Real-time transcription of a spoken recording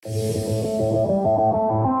I'm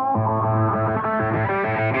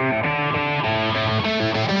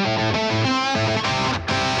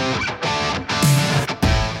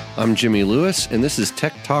Jimmy Lewis, and this is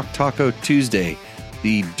Tech Talk Taco Tuesday,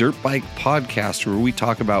 the dirt bike podcast where we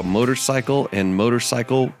talk about motorcycle and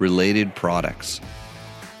motorcycle-related products.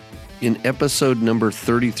 In episode number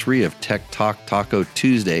 33 of Tech Talk Taco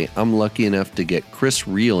Tuesday, I'm lucky enough to get Chris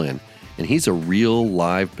Reel in, and he's a real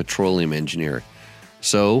live petroleum engineer.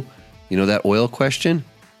 So, you know that oil question?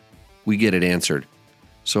 We get it answered.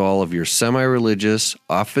 So all of your semi-religious,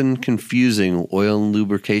 often confusing oil and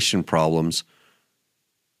lubrication problems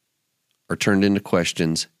are turned into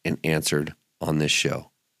questions and answered on this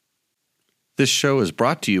show. This show is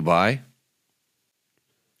brought to you by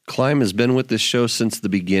Klim. Has been with this show since the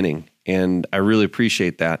beginning, and I really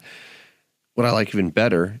appreciate that. What I like even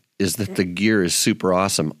better is that the gear is super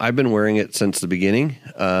awesome. I've been wearing it since the beginning.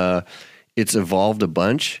 It's evolved a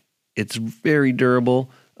bunch. It's very durable,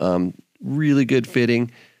 really good fitting.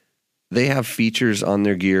 They have features on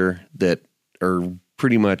their gear that are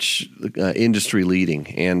pretty much industry leading.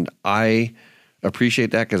 And I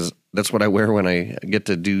appreciate that because that's what I wear when I get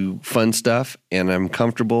to do fun stuff, and I'm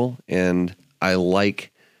comfortable and I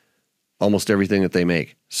like almost everything that they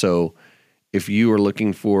make. So if you are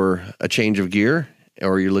looking for a change of gear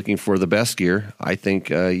or you're looking for the best gear, I think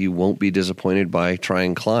you won't be disappointed by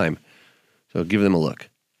trying Klim. So give them a look.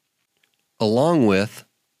 Along with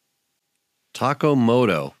Taco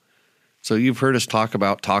Moto. So you've heard us talk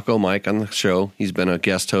about Taco Mike on the show. He's been a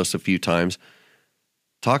guest host a few times.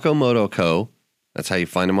 Taco Moto Co., that's how you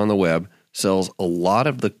find him on the web, sells a lot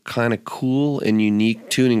of the kind of cool and unique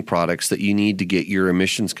tuning products that you need to get your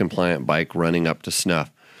emissions compliant bike running up to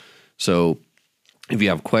snuff. So if you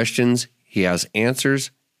have questions, he has answers,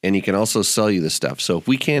 and he can also sell you the stuff. So if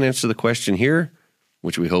we can't answer the question here,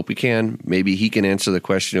 which we hope we can, maybe he can answer the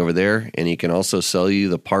question over there, and he can also sell you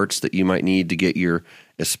the parts that you might need to get your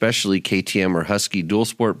especially KTM or Husky dual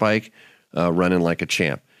sport bike running like a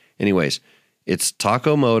champ. Anyways, it's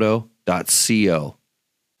tacomoto.co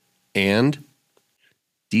and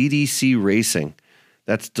DDC Racing.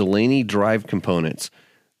 That's Delaney Drive Components.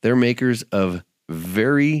 They're makers of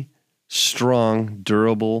very strong,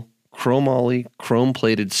 durable, chromoly,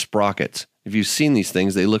 chrome-plated sprockets. If you've seen these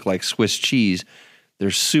things, they look like Swiss cheese. They're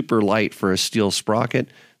super light for a steel sprocket.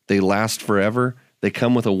 They last forever. They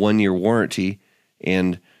come with a 1-year warranty,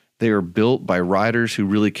 and they are built by riders who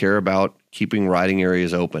really care about keeping riding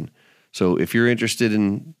areas open. So if you're interested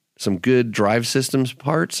in some good drive systems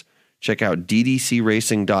parts, check out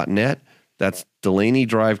ddcracing.net. That's Delaney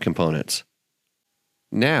Drive Components.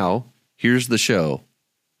 Now, here's the show.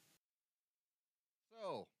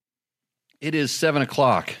 So, it is 7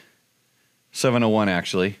 o'clock. 7:01,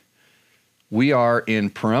 actually. We are in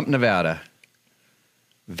Pahrump, Nevada,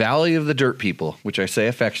 Valley of the Dirt People, which I say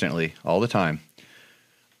affectionately all the time.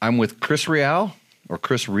 I'm with Chris Reel, or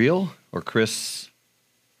Chris Reel, or Chris,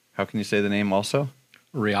 how can you say the name also?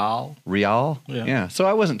 Reel. Reel? Yeah. So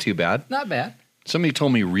I wasn't too bad. Not bad. Somebody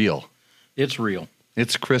told me Reel. It's real.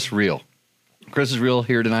 It's Chris Reel. Chris is Reel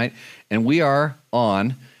here tonight, and we are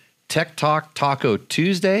on Tech Talk Taco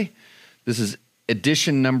Tuesday. This is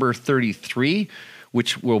edition number 33,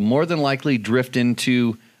 which will more than likely drift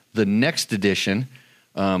into the next edition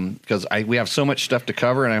because we have so much stuff to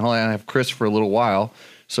cover, and I only have Chris for a little while.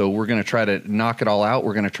 So we're going to try to knock it all out.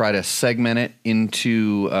 We're going to try to segment it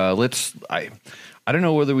into I don't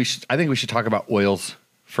know whether I think we should talk about oils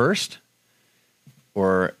first.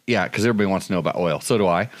 Or, yeah, because everybody wants to know about oil. So do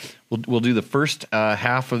I. We'll do the first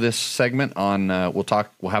half of this segment on,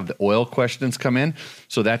 we'll have the oil questions come in.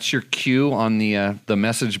 So that's your cue on the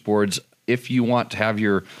message boards if you want to have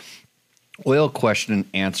your oil question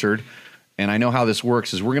answered. And I know how this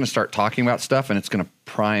works is we're going to start talking about stuff, and it's going to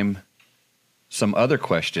prime some other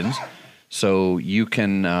questions. So you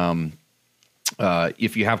can,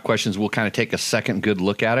 if you have questions, we'll kind of take a second good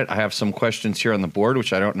look at it. I have some questions here on the board,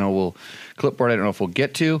 which I don't know clipboard, I don't know if we'll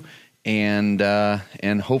get to. And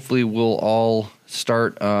hopefully we'll all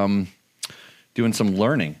start doing some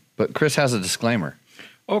learning. But Chris has a disclaimer.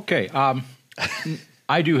 Okay.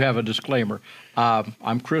 I do have a disclaimer.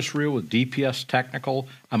 I'm Chris Reel with DPS Technical.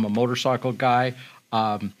 I'm a motorcycle guy.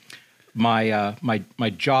 My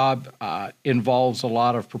job involves a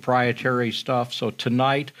lot of proprietary stuff. So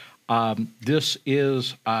tonight, this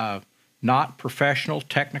is not professional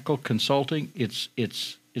technical consulting. It's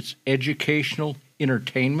educational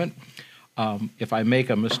entertainment. If I make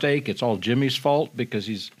a mistake, it's all Jimmy's fault because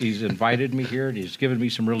he's invited me here and he's given me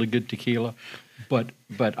some really good tequila. But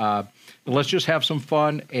let's just have some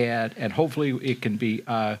fun and hopefully it can be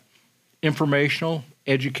informational,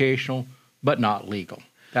 educational, but not legal.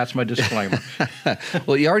 That's my disclaimer.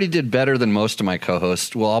 Well, you already did better than most of my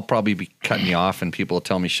co-hosts. Well, I'll probably be cutting you off, and people will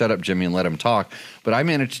tell me, "Shut up, Jimmy, and let him talk." But I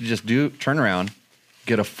managed to just turn around,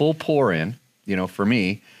 get a full pour in, for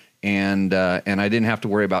me, and I didn't have to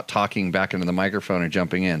worry about talking back into the microphone or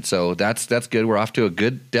jumping in. So that's good. We're off to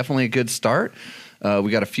definitely a good start.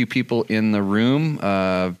 We got a few people in the room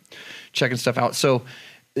checking stuff out. So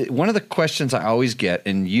one of the questions I always get,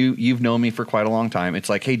 and you've known me for quite a long time, it's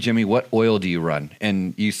like, "Hey, Jimmy, what oil do you run?"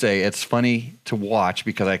 And you say, it's funny to watch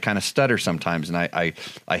because I kind of stutter sometimes, and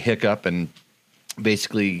I hiccup, and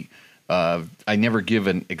basically I never give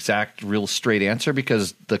an exact, real straight answer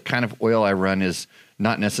because the kind of oil I run is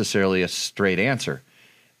not necessarily a straight answer.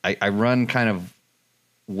 I run kind of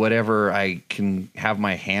whatever I can have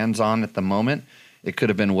my hands on at the moment. It could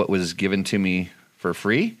have been what was given to me for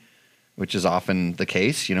free, which is often the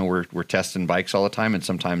case. We're testing bikes all the time, and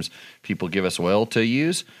sometimes people give us oil to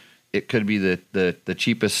use. It could be the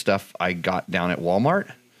cheapest stuff I got down at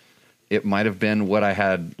Walmart. It might have been what I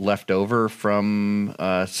had left over from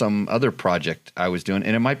some other project I was doing,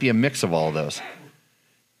 and it might be a mix of all of those.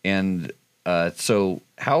 And so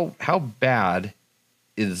how bad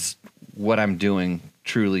is what I'm doing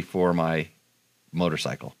truly for my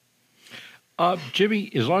motorcycle?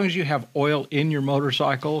 Jimmy, as long as you have oil in your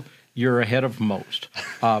motorcycle, you're ahead of most.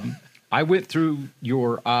 I went through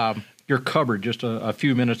your cupboard just a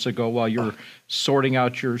few minutes ago while you're sorting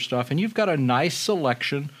out your stuff, and you've got a nice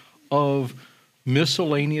selection of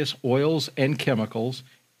miscellaneous oils and chemicals,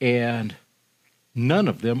 and none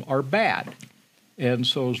of them are bad. And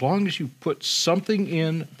so as long as you put something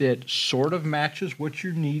in that sort of matches what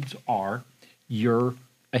your needs are, you're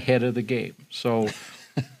ahead of the game. So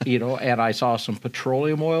and I saw some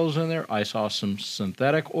petroleum oils in there. I saw some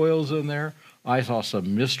synthetic oils in there. I saw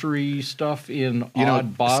some mystery stuff in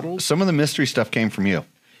odd bottles. Some of the mystery stuff came from you.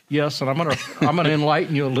 Yes, and I'm gonna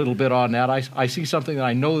enlighten you a little bit on that. I see something that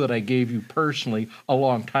I know that I gave you personally a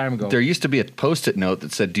long time ago. There used to be a Post-it note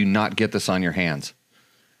that said, "Do not get this on your hands."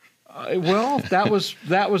 Well, that was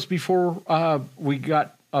before we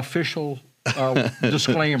got official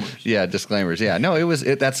disclaimers. Yeah, disclaimers. Yeah, no,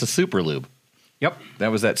 that's the Super Lube. Yep.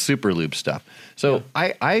 That was that Super Lube stuff. So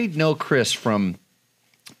yeah. I know Chris from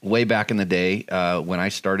way back in the day when I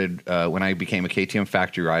started, when I became a KTM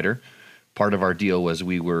factory rider. Part of our deal was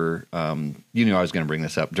we were, I was going to bring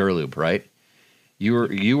this up, Duralube, right?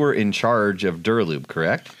 You were in charge of Duralube,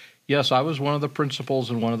 correct? Yes, I was one of the principals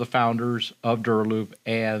and one of the founders of Duralube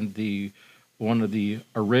and one of the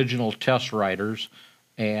original test riders,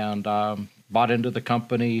 and bought into the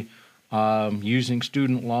company using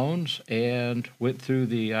student loans, and went through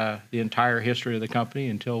the entire history of the company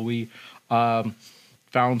until we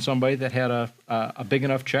found somebody that had a big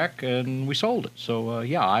enough check, and we sold it. So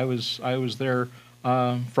I was there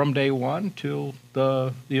from day one till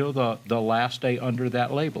the last day under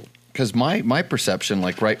that label. Because my perception,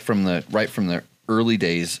 like right from the early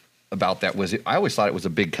days about that, was I always thought it was a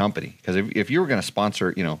big company. Because if you were going to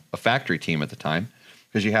sponsor a factory team at the time,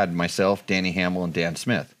 because you had myself, Danny Hamill, and Dan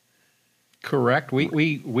Smith. Correct.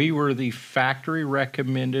 We were the factory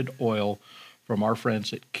recommended oil from our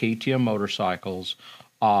friends at KTM Motorcycles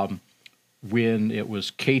when it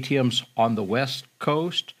was KTM's on the West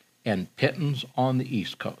Coast and Pitton's on the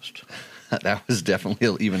East Coast. That was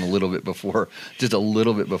definitely even a little bit before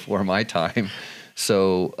my time.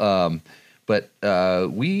 So,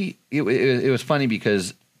 it was funny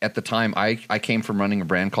because at the time I came from running a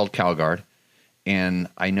brand called CalGuard, and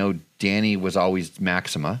I know Danny was always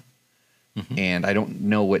Maxima. Mm-hmm. And I don't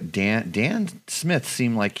know what Dan Smith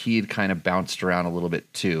seemed like he had kind of bounced around a little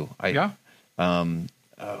bit too. Yeah.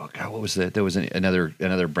 Oh God, what was that? There was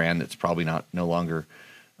another brand that's probably no longer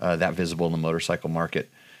that visible in the motorcycle market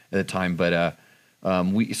at the time. But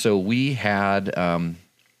we had and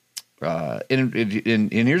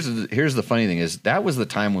here's the funny thing is that was the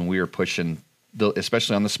time when we were pushing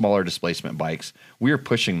especially on the smaller displacement bikes, we were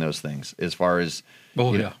pushing those things as far as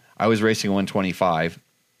I was racing a 125.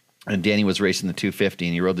 And Danny was racing the 250,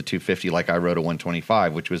 and he rode the 250 like I rode a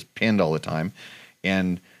 125, which was pinned all the time.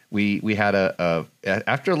 And we had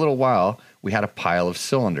after a little while, we had a pile of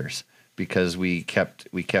cylinders because we kept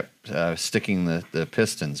sticking the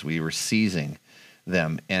pistons. We were seizing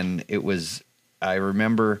them, and it was. I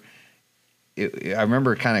remember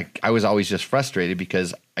I was always just frustrated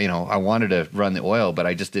because I wanted to run the oil, but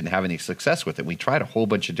I just didn't have any success with it. We tried a whole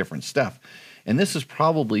bunch of different stuff, and this is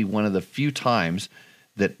probably one of the few times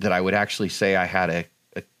that I would actually say I had a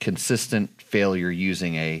consistent failure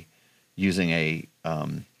using a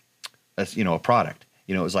product.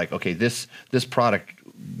 It was like, okay, this product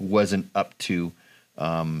wasn't up to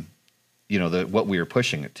what we were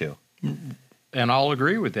pushing it to. and I'll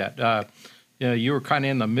agree with that. You were kind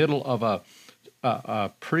of in the middle of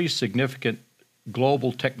a pretty significant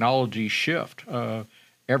global technology shift.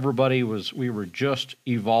 We were just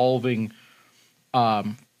evolving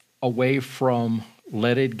away from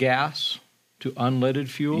leaded gas to unleaded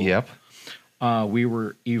fuel. Yep. We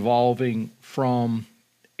were evolving from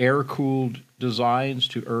air-cooled designs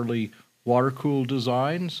to early water-cooled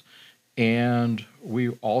designs, and we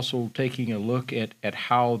also taking a look at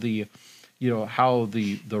how the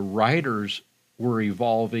riders were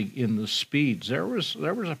evolving in the speeds. There was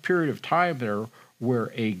a period of time there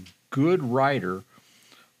where a good rider,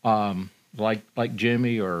 like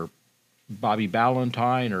Jimmy or Bobby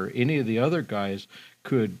Ballantyne or any of the other guys,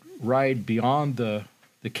 could ride beyond the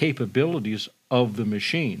capabilities of the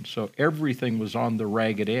machine. So everything was on the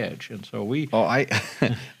ragged edge, and so we. Oh, I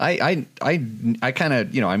kind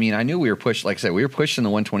of, I knew we were pushed. Like I said, we were pushing the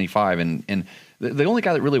 125, and the only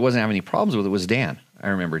guy that really wasn't having any problems with it was Dan. I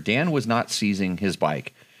remember Dan was not seizing his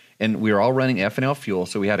bike, and we were all running F&L fuel,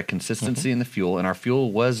 so we had a consistency in the fuel, and our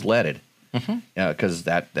fuel was leaded. Because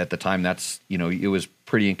at the time, that's it was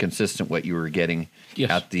pretty inconsistent what you were getting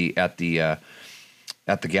at the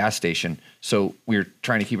gas station. So we were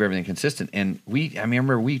trying to keep everything consistent. And I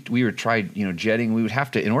remember we were tried jetting. We would have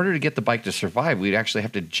to, in order to get the bike to survive, we'd actually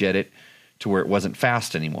have to jet it to where it wasn't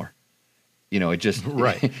fast anymore. It just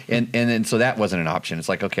right. And then so that wasn't an option. It's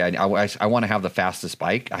like, okay, I want to have the fastest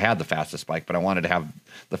bike. I had the fastest bike, but I wanted to have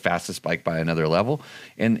the fastest bike by another level.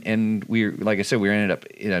 And we, like I said, we ended up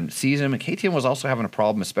in a season. And KTM was also having a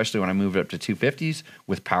problem, especially when I moved up to 250s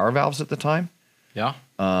with power valves at the time. Yeah.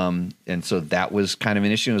 And so that was kind of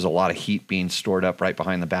an issue. There was a lot of heat being stored up right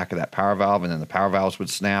behind the back of that power valve, and then the power valves would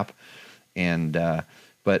snap. And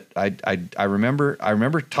but I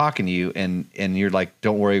remember talking to you, and you're like,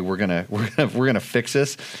 "Don't worry, we're gonna fix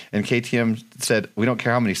this." And KTM said, "We don't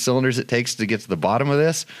care how many cylinders it takes to get to the bottom of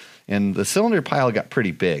this." And the cylinder pile got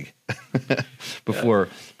pretty big before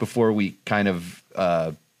we kind of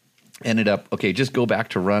ended up, okay, just go back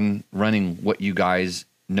to running what you guys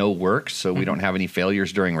know works, so we don't have any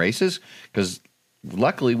failures during races. Because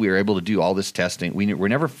luckily we were able to do all this testing. We're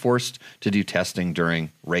never forced to do testing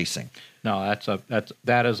during racing. No,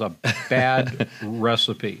 that is a bad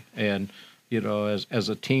recipe. And as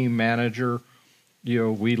a team manager,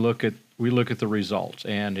 we look at the results,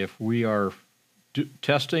 and if we are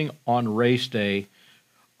testing on race day,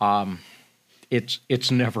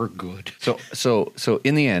 it's never good. So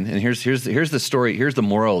in the end, and here's the story. Here's the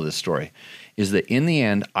moral of this story, is that in the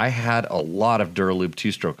end, I had a lot of Duralube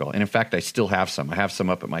two-stroke oil, and in fact, I still have some. I have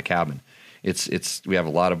some up at my cabin. We have a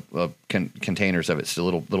lot of containers of it. It's the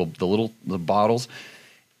little bottles,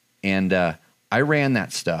 and I ran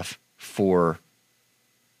that stuff for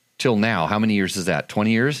till now. How many years is that?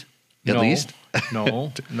 20 years at least?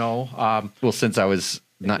 No. Well, since I was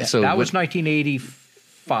not so. That was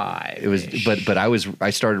 1985. It was, but I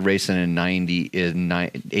started racing in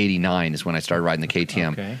 89 is when I started riding the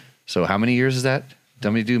KTM. Okay. So how many years is that?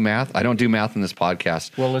 Tell me to do math. I don't do math in this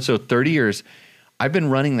podcast. Well, so 30 years. I've been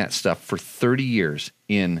running that stuff for 30 years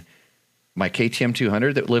in my KTM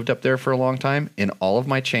 200 that lived up there for a long time, in all of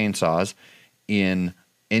my chainsaws, in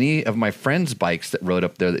any of my friends' bikes that rode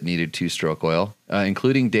up there that needed two-stroke oil,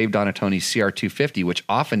 including Dave Donatoni's CR250, which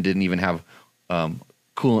often didn't even have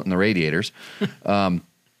coolant in the radiators. And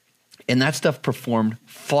that stuff performed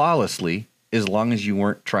flawlessly as long as you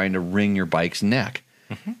weren't trying to wring your bike's neck.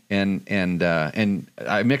 And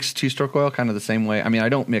I mix two-stroke oil kind of the same way. I mean, I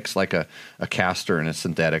don't mix like a castor and a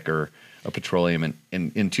synthetic or a petroleum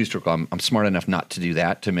in two-stroke oil. I'm smart enough not to do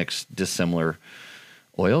that, to mix dissimilar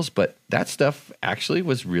oils. But that stuff actually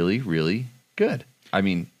was really, really good. I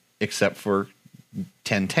mean, except for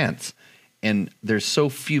 10/10ths. And there's so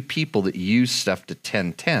few people that use stuff to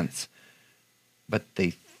 10/10ths, but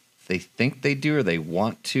they think they do, or they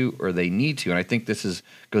want to, or they need to. And I think this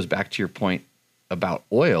goes back to your point about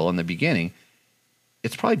oil in the beginning.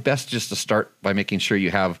 It's probably best just to start by making sure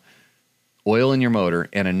you have oil in your motor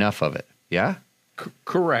and enough of it. Yeah?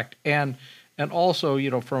 Correct. And also,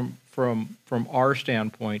 from our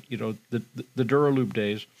standpoint, the Duralube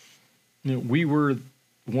days, we were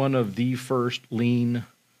one of the first lean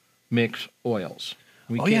mix oils.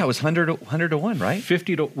 It was 100 to 1, right?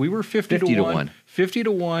 50 to 1. 50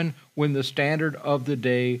 to 1 when the standard of the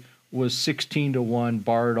day was 16 to 1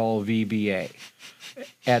 Bardol VBA.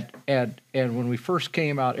 And when we first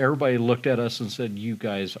came out, everybody looked at us and said, "You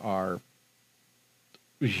guys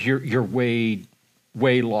you're way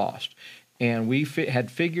lost." And we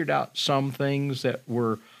had figured out some things that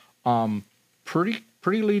were pretty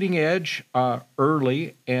leading edge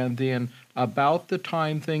early, and then about the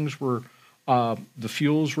time things were The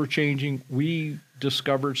fuels were changing. We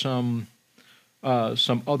discovered some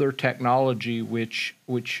other technology which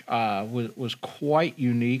was quite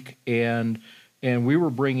unique, and we were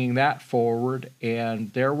bringing that forward.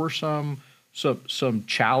 And there were some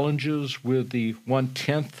challenges with the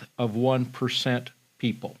 0.1%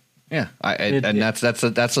 people. Yeah,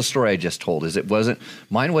 that's a story I just told.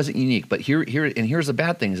 Mine wasn't unique, but here's the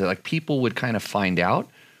bad thing is that like people would kind of find out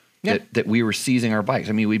that we were seizing our bikes.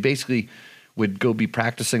 I mean, we basically would go be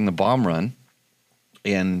practicing the bomb run,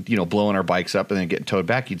 and blowing our bikes up and then getting towed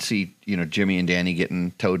back. You'd see Jimmy and Danny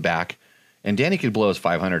getting towed back, and Danny could blow his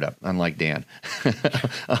 500 up, unlike Dan,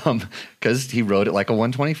 because he rode it like a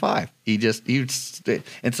 125.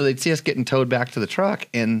 And so they'd see us getting towed back to the truck,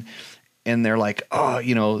 and they're like,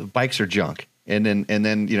 oh, bikes are junk. And then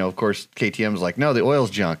of course, KTM's like, no, the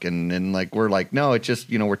oil's junk. And then like, we're like, no, it's just,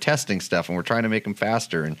 we're testing stuff and we're trying to make them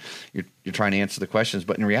faster. And you're trying to answer the questions.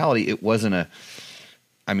 But in reality, it wasn't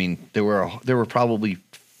there were probably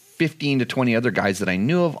 15 to 20 other guys that I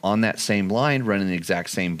knew of on that same line, running the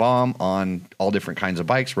exact same bomb on all different kinds of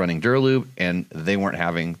bikes, running Duralube, and they weren't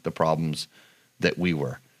having the problems that we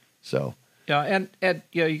were. So, yeah. And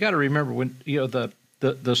you got to remember when,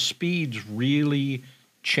 the speeds really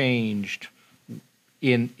changed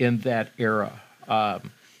in that era.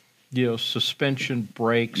 Suspension,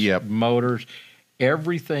 brakes, motors,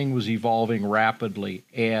 everything was evolving rapidly.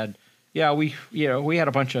 And we had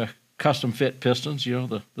a bunch of custom fit pistons.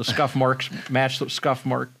 The scuff marks match the scuff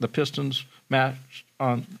mark. The pistons match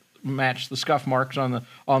the scuff marks on the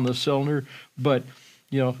cylinder. But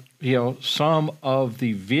some of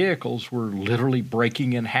the vehicles were literally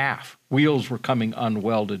breaking in half. Wheels were coming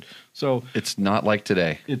unwelded. So it's not like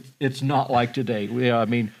today. It's not like today.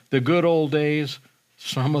 The good old days.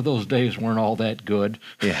 Some of those days weren't all that good.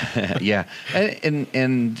 Yeah.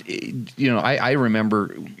 And I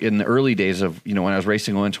remember in the early days of, when I was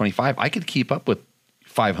racing 125, I could keep up with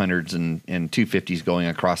 500s and 250s going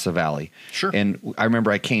across the valley. Sure. And I remember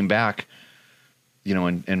I came back,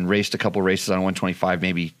 and raced a couple races on 125,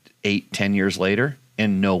 maybe 8-10 years later,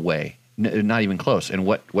 and no way, not even close. And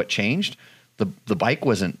what changed? The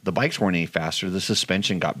bikes weren't any faster. The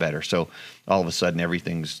suspension got better. So all of a sudden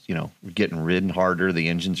everything's, getting ridden harder. The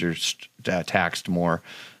engines are taxed more,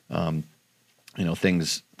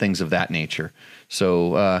 things of that nature.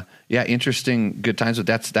 So, interesting, good times. But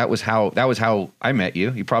that was how I met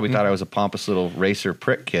you. You probably thought I was a pompous little racer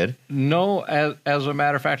prick kid. No, as a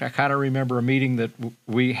matter of fact, I kind of remember a meeting that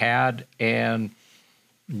we had, and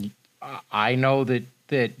I know that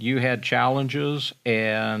you had challenges,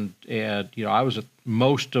 and I was at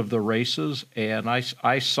most of the races, and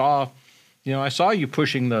I saw you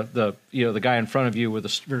pushing the guy in front of you with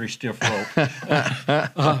a very stiff rope.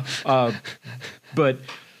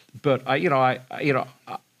 But I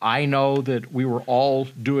know that we were all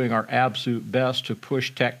doing our absolute best to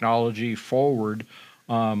push technology forward,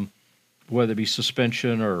 whether it be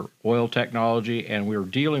suspension or oil technology, and we were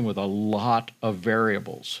dealing with a lot of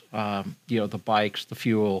variables. The bikes, the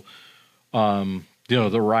fuel, the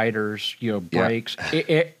riders, brakes,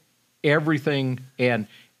 everything. And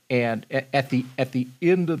at the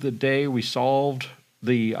end of the day, we solved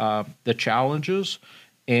the challenges,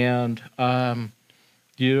 and I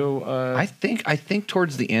think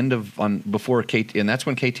towards the end of before KTM, and that's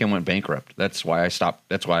when KTM went bankrupt. That's why I stopped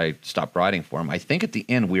riding for them. I think at the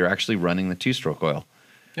end we were actually running the 2-stroke oil.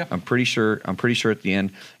 Yeah. I'm pretty sure at the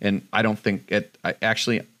end, and I don't think I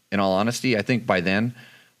actually, in all honesty, I think by then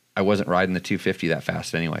I wasn't riding the 250 that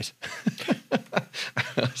fast anyways.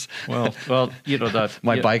 My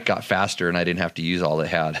bike got faster and I didn't have to use all it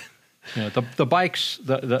had. The bikes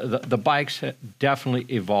definitely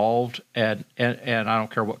evolved, and I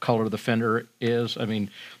don't care what color the fender is. I mean,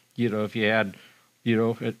 if you had,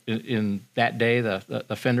 in that day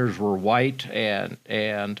the fenders were white and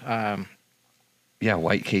white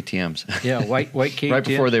KTMs. Yeah, white KTMs. Right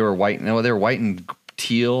before they were white. No, they were white and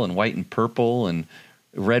teal and white and purple and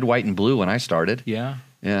red, white and blue when I started. Yeah.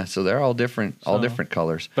 Yeah, so they're all different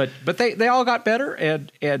colors. But they all got better,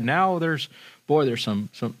 and now there's some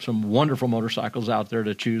wonderful motorcycles out there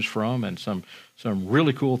to choose from, and some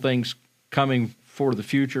really cool things coming for the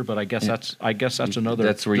future. But I guess that's another discussion.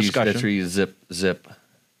 That's where you zip.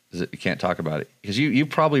 You can't talk about it because you've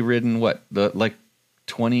probably ridden like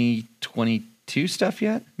 2022 stuff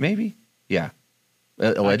yet, maybe. Yeah,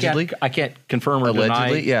 allegedly. I can't confirm or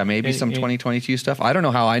allegedly. deny. Yeah, maybe some 2022 stuff. I don't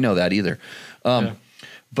know how I know that either.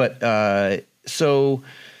 But so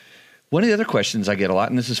one of the other questions I get a lot,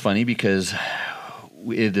 and this is funny because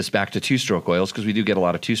it is back to 2-stroke oils, because we do get a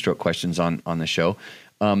lot of 2-stroke questions on the show.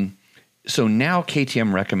 So now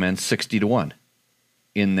KTM recommends 60-1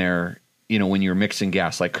 in their when you're mixing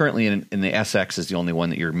gas, like currently in the SX is the only one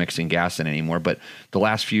that you're mixing gas in anymore. But the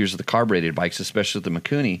last few years of the carbureted bikes, especially the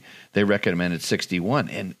Mikuni, they recommended 61,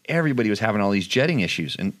 and everybody was having all these jetting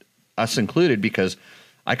issues, and us included, because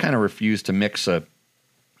I kind of refused to mix a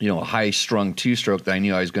high strung 2-stroke that I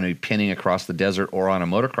knew I was going to be pinning across the desert or on a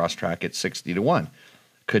motocross track at 60-1.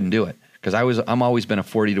 Couldn't do it because I'm always been a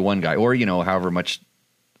 40-1 guy, or however much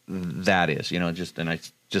that is,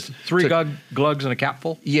 just 3 glugs and a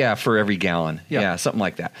capful. Yeah, for every gallon. Yeah, something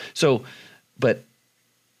like that. So, but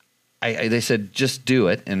they said just do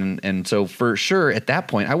it, and so for sure at that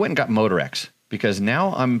point I went and got Motorex, because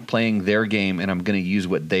now I'm playing their game and I'm going to use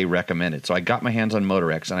what they recommended. So I got my hands on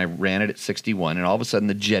Motorex and I ran it at 61, and all of a sudden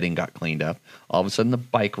the jetting got cleaned up. All of a sudden the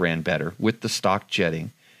bike ran better with the stock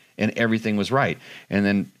jetting, and everything was right.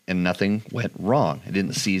 And nothing went wrong. I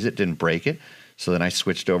didn't seize it, didn't break it. So then I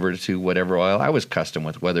switched over to whatever oil I was custom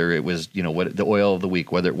with, whether it was, what the oil of the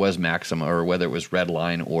week, whether it was Maxima or whether it was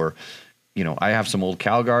Redline, or, I have some old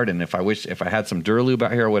CalGuard, and if I had some Duralube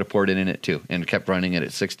out here, I would have poured it in it too, and kept running it at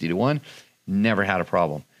 60-1. Never had a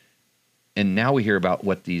problem. And now we hear about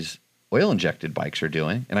what these oil injected bikes are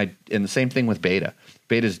doing. And the same thing with Beta.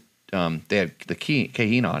 Beta's, they had the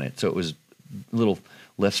Caheen on it, so it was a little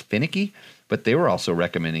less finicky, but they were also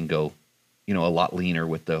recommending go, a lot leaner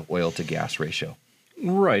with the oil to gas ratio.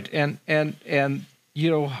 Right. And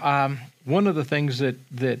one of the things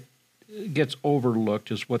that gets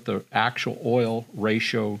overlooked is what the actual oil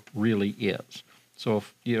ratio really is. So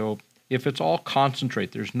if it's all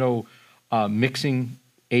concentrate, there's no mixing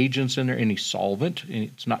agents in there, any solvent, and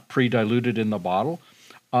it's not pre-diluted in the bottle,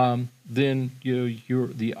 then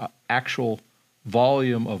the actual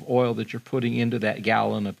volume of oil that you're putting into that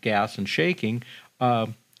gallon of gas and shaking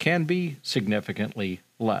can be significantly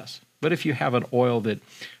less. But if you have an oil that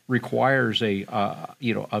requires a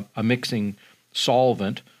mixing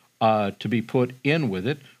solvent to be put in with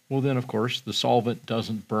it, well, then of course the solvent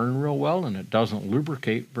doesn't burn real well and it doesn't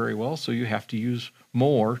lubricate very well, so you have to use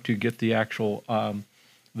more to get the actual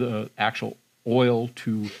oil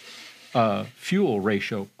to fuel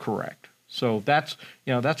ratio correct. So that's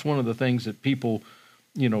one of the things that people,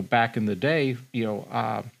 back in the day,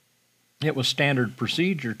 it was standard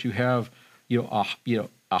procedure to have a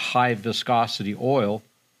high viscosity oil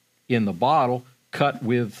in the bottle cut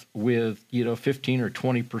with 15 or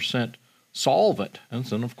 20% solvent, and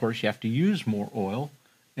then of course you have to use more oil.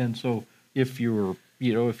 And so if you're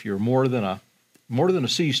more than a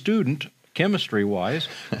C student chemistry wise,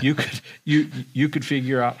 you could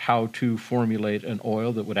figure out how to formulate an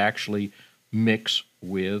oil that would actually mix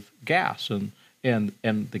with gas, and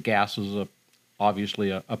the gas is obviously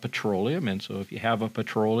a petroleum, and so if you have a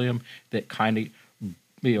petroleum that kind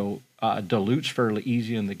of dilutes fairly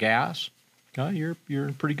easy in the gas, you're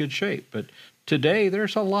in pretty good shape. But today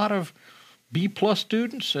there's a lot of B+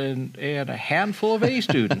 students and a handful of A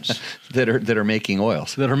students that are making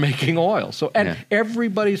oils. So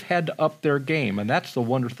everybody's had to up their game, and that's the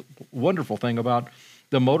wonderful thing about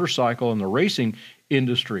the motorcycle and the racing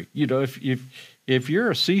industry. If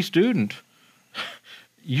you're a C student,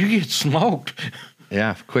 you get smoked.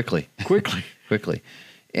 Yeah, quickly.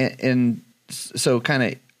 And so kind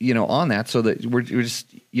of, on that, so that we're just,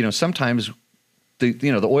 sometimes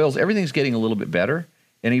the oils, everything's getting a little bit better.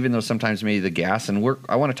 And even though sometimes maybe the gas, and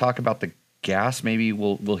I want to talk about the gas, maybe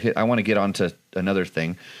we'll hit, I want to get onto another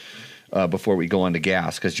thing before we go on to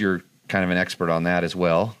gas, because you're kind of an expert on that as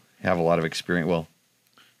well. You have a lot of experience. Well,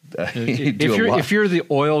 if you're the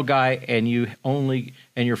oil guy and you're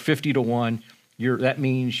 50-1, that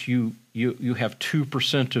means you have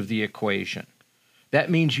 2% of the equation.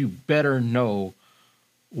 That means you better know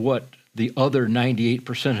what the other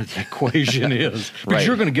 98% of the equation is, because right.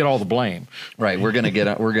 You're going to get all the blame. Right. We're going to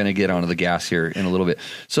get onto the gas here in a little bit.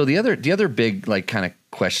 So the other big kind of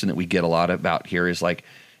question that we get a lot about here is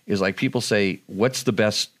people say, what's the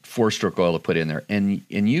best 4-stroke oil to put in there? And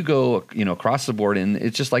you go across the board, and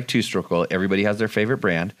it's just like 2-stroke oil. Everybody has their favorite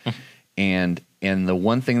brand. And the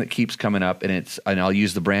one thing that keeps coming up, and I'll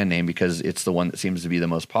use the brand name because it's the one that seems to be the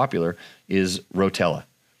most popular, is Rotella.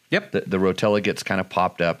 Yep. The Rotella gets kind of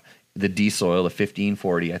popped up. The diesel oil, the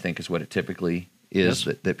 1540, I think is what it typically is.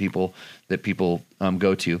 Yes. that people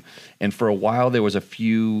go to. And for a while, there was a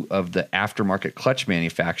few of the aftermarket clutch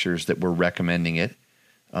manufacturers that were recommending it.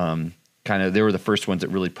 They were the first ones that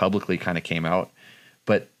really publicly kind of came out.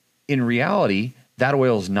 But in reality, that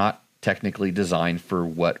oil is not technically designed for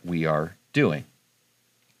what we are doing.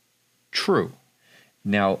 True.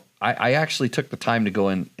 Now, I actually took the time to go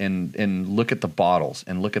in and look at the bottles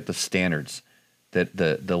and look at the standards, that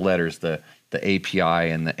the letters, the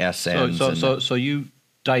API and the SNs. So you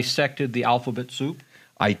dissected the alphabet soup?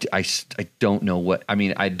 I don't know what, I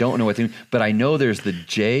mean, I don't know what they mean, but I know there's the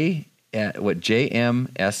JMSO?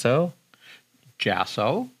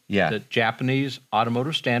 JASO, Yeah. the Japanese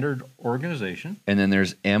Automotive Standard Organization, And then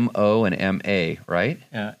there's MO and MA, right?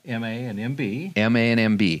 MA and MB. MA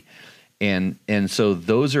and MB. And so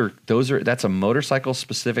those are that's a motorcycle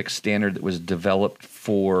specific standard that was developed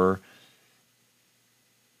for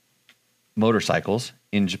motorcycles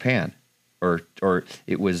in Japan, or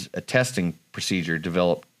it was a testing procedure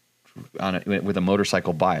developed with a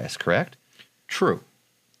motorcycle bias, correct? True.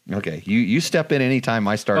 Okay, you step in anytime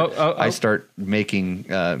I start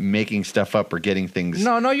making stuff up or getting things.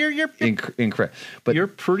 No, you're incorrect. But you're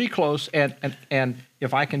pretty close, and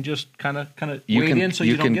if I can just kind of you wade can, in so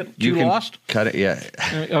you you can, don't get you too can lost. Cut it, yeah.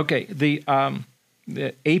 Okay, the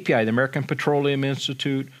API, the American Petroleum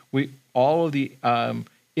Institute, all of the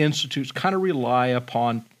institutes kind of rely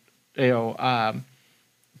upon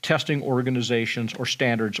testing organizations or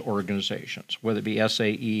standards organizations, whether it be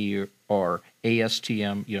SAE or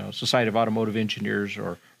ASTM, Society of Automotive Engineers,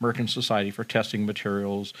 or American Society for Testing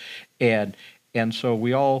Materials, and so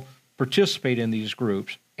we all participate in these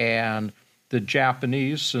groups. And the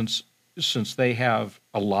Japanese, since they have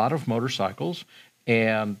a lot of motorcycles,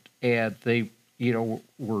 and they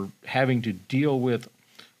were having to deal with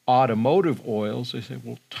automotive oils, they say,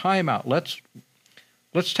 well, time out. Let's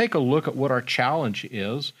take a look at what our challenge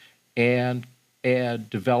is and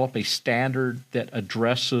develop a standard that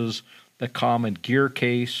addresses the common gear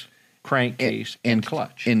case, crankcase, and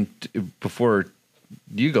clutch. And before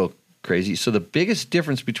you go crazy, so the biggest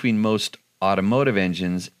difference between most automotive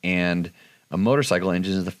engines and a motorcycle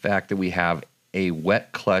engine is the fact that we have a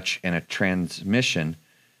wet clutch and a transmission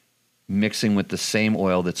mixing with the same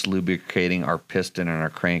oil that's lubricating our piston and our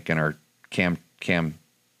crank and our cam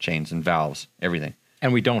chains and valves, everything.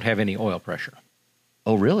 And we don't have any oil pressure.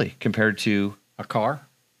 Oh, really? Compared to a car?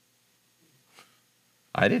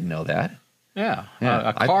 I didn't know that. Yeah.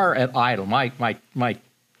 A car at idle. My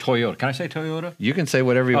Toyota. Can I say Toyota? You can say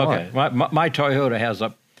whatever you want. My Toyota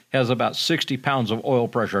has about 60 pounds of oil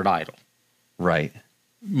pressure at idle. Right.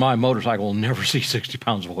 My motorcycle will never see 60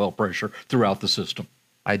 pounds of oil pressure throughout the system.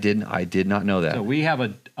 I did not know that. So we have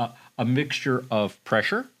a mixture of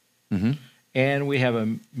pressure, and we have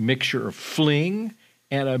a mixture of fling,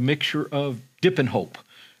 and a mixture of dip and hope.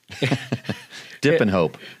 Dip and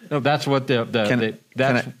hope. No, that's what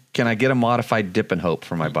Can I get a modified dip and hope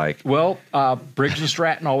for my bike? Well, Briggs and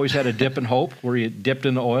Stratton always had a dip and hope where you dipped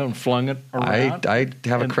in the oil and flung it around. I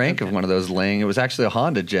have a crank of one of those laying. It was actually a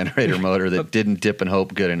Honda generator motor that didn't dip and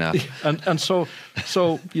hope good enough. And so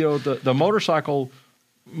the motorcycle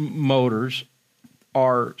motors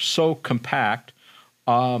are so compact,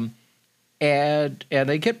 and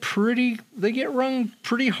they get run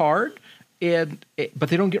pretty hard, but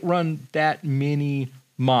they don't get run that many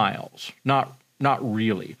miles, not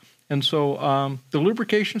really. And so the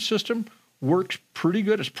lubrication system works pretty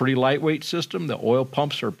good. It's a pretty lightweight system. The oil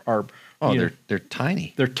pumps are they're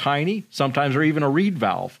tiny. They're tiny. Sometimes they're even a reed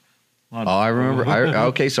valve. I remember.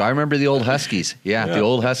 So I remember the old Huskies. Yeah, the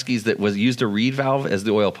old Huskies that used a reed valve as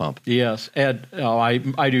the oil pump. Yes, and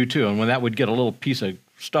I do too. And when that would get a little piece of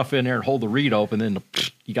stuff in there and hold the reed open, then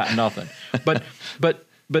you got nothing. But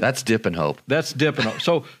that's dip and hope. That's dip and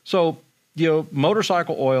hope. So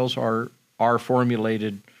motorcycle oils are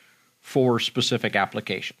formulated for specific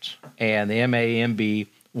applications, and the MAMB,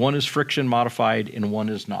 one is friction modified and one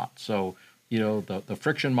is not. So the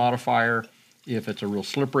friction modifier, if it's a real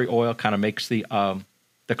slippery oil, kind of makes the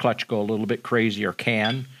clutch go a little bit crazy, or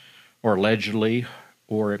allegedly,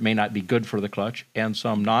 or it may not be good for the clutch. And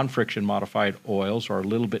some non-friction modified oils are a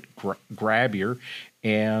little bit grabbier,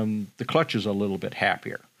 and the clutch is a little bit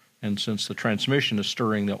happier. And since the transmission is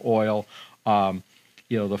stirring the oil,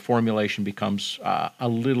 the formulation becomes a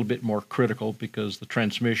little bit more critical, because the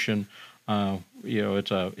transmission,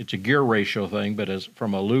 it's a gear ratio thing, but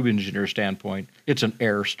from a lube engineer standpoint, it's an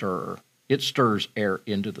air stirrer. It stirs air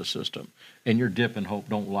into the system, and your dip and hope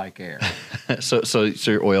don't like air. so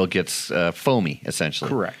your oil gets foamy, essentially.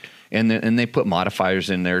 Correct. And they put modifiers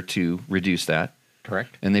in there to reduce that.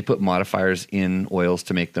 Correct. And they put modifiers in oils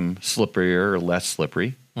to make them slipperier or less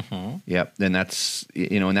slippery. Mm-hmm. Yep. And that's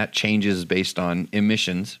and that changes based on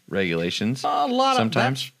emissions regulations. A lot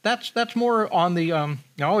sometimes. Of that's more on the. I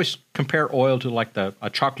always compare oil to like a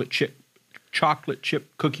chocolate chip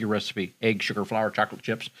cookie recipe: egg, sugar, flour, chocolate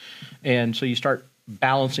chips, and so you start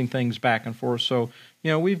balancing things back and forth. So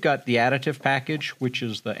we've got the additive package, which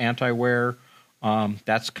is the anti-wear.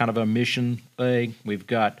 That's kind of an emission thing. We've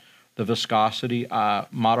got the viscosity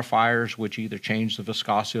modifiers, which either change the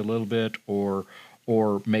viscosity a little bit or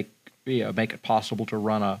make it possible to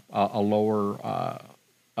run a lower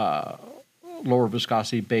lower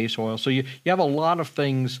viscosity base oil. So you have a lot of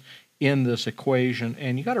things in this equation,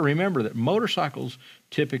 and you got to remember that motorcycles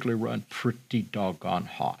typically run pretty doggone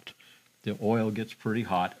hot. The oil gets pretty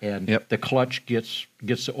hot, and the clutch gets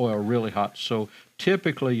the oil really hot. So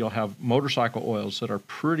typically, you'll have motorcycle oils that are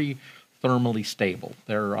pretty thermally stable.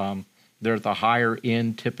 They're at the higher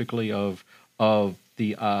end, typically of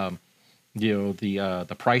the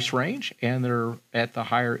the price range, and they're at the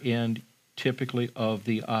higher end, typically of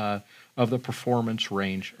the performance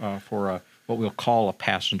range for what we'll call a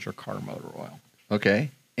passenger car motor oil.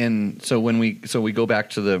 Okay, and so when we go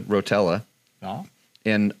back to the Rotella. No.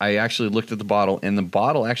 And I actually looked at the bottle, and the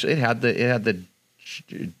bottle actually it had the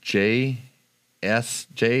JSJM.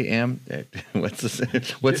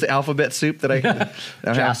 What's the alphabet soup that I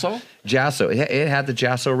JASO? JASO. It had the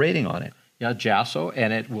JASO rating on it. Yeah, JASO,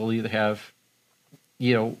 and it will either have,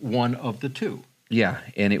 one of the two. Yeah,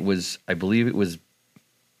 and it was, I believe it was.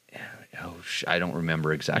 I don't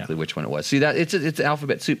remember exactly which one it was. See that it's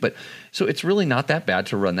alphabet soup, but so it's really not that bad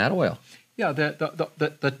to run that oil. Yeah,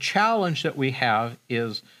 the challenge that we have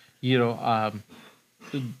is, diesel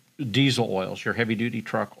oils, your heavy duty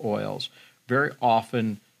truck oils, very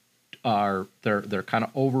often they're kind of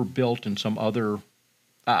overbuilt in some other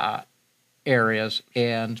areas,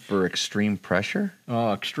 and for extreme pressure,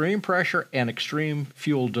 and extreme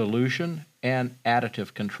fuel dilution and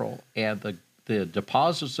additive control, and the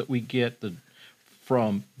deposits that we get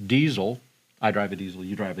from diesel. I drive a diesel,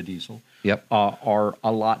 you drive a diesel. Yep. Are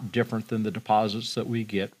a lot different than the deposits that we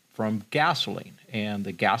get from gasoline. And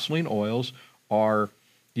the gasoline oils are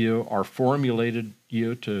formulated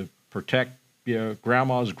to protect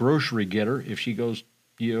grandma's grocery getter if she goes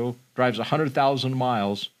drives 100,000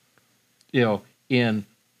 miles in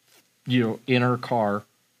her car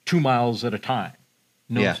 2 miles at a time.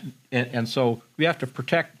 And so we have to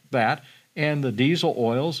protect that. And the diesel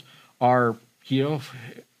oils are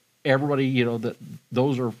everybody, that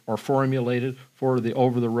those are formulated for the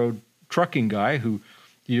over-the-road trucking guy who,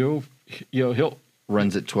 he'll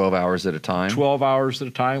runs it 12 hours at a time. 12 hours at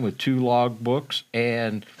a time with 2 log books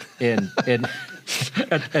and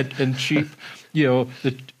cheap,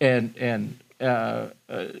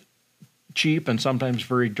 cheap and sometimes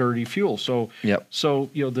very dirty fuel. So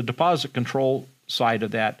the deposit control side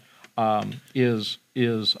of that is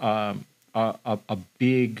a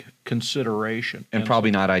big consideration. And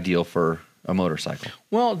probably not ideal for a motorcycle.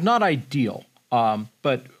 Well, not ideal.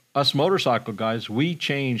 But us motorcycle guys, we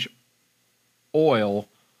change oil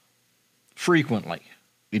frequently.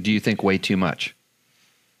 Do you think way too much?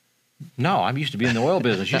 No, I'm used to being in the oil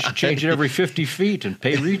business. You should change it every 50 feet and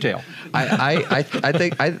pay retail. I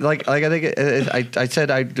think I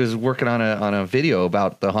said I was working on a video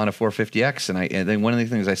about the Honda 450X, and then one of the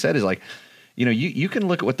things I said is you can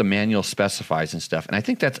look at what the manual specifies and stuff, and I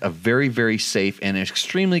think that's a very, very safe and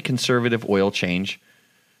extremely conservative oil change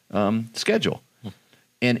schedule.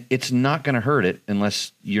 And it's not going to hurt it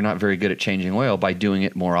unless you're not very good at changing oil by doing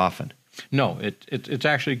it more often. No, it's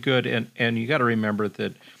actually good, and you got to remember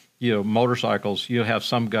that motorcycles, you have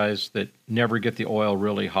some guys that never get the oil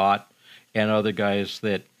really hot, and other guys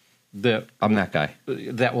that I'm that guy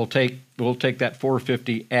that will take that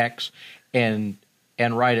 450X and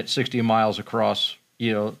ride it 60 miles across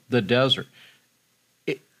the desert.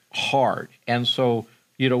 Hard, and so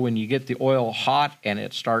when you get the oil hot and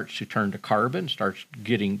it starts to turn to carbon, starts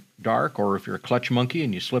getting dark, or if you're a clutch monkey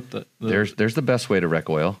and you slip the there's the best way to wreck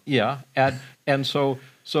oil. Yeah, and so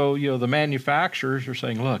the manufacturers are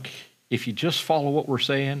saying, look, if you just follow what we're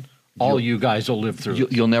saying, all you guys will live through.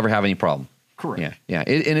 You'll never have any problem. Correct. Yeah.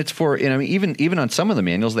 And it's for even on some of the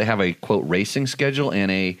manuals they have a quote racing schedule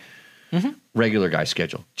and a regular guy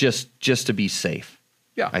schedule just to be safe.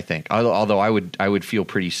 Yeah, I think. Although I would feel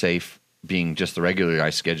pretty safe being just the regular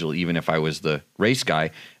guy schedule, even if I was the race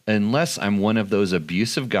guy, unless I'm one of those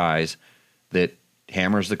abusive guys that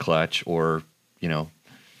hammers the clutch or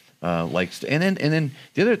likes. And then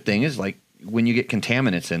the other thing is when you get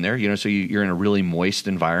contaminants in there, so you're in a really moist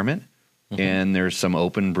environment, and there's some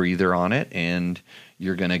open breather on it, and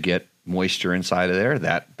you're going to get moisture inside of there.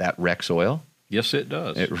 That wrecks oil. Yes, it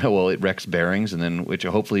does. It wrecks bearings, and then which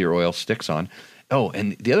hopefully your oil sticks on. Oh,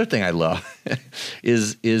 and the other thing I love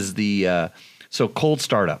is the cold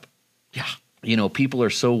startup. Yeah. People are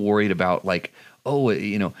so worried about is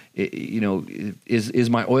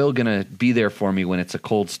my oil going to be there for me when it's a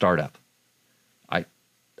cold startup? I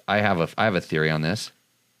have a theory on this.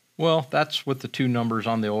 Well, that's what the two numbers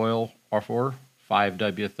on the oil are for,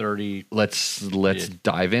 5W30. Let's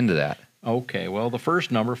dive into that. Okay. Well, the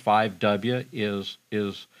first number, 5W, is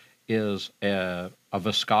a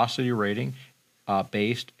viscosity rating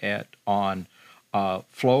based on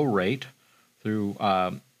flow rate through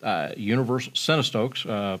universal Centi-Stokes,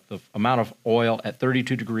 the amount of oil at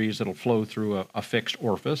 32 degrees that'll flow through a fixed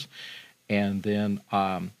orifice, and then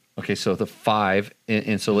okay, so the 5,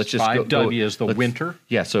 and so let's just 5W is the winter.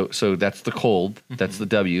 Yeah, so that's the cold, that's the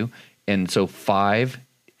W, and so 5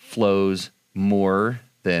 flows more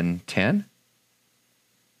than 10.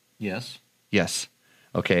 Yes. Yes.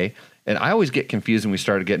 Okay. And I always get confused when we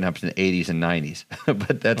started getting up to the 80s and 90s.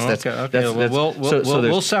 But that's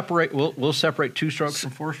we'll separate 2 strokes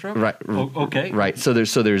from 4 strokes. Right. Okay. Right. So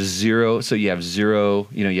there's 0. So you have 0.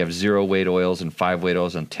 You have 0 weight oils and 5 weight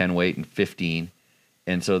oils and 10 weight and 15.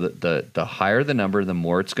 And so the higher the number, the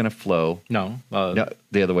more it's going to flow. No,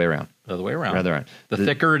 the other way around. The other way around. Rather around. The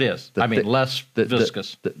thicker it is. Less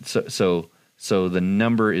viscous. So the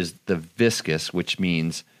number is the viscous, which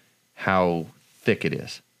means how thick it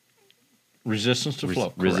is. Resistance to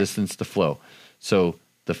flow. Resistance to flow. So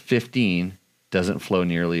the 15 doesn't flow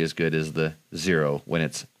nearly as good as the 0 when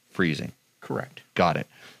it's freezing. Correct. Got it.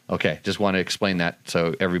 Okay. Just want to explain that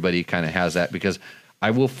so everybody kind of has that, because I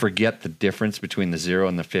will forget the difference between the 0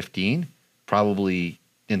 and the 15 probably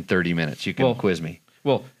in 30 minutes. You can quiz me.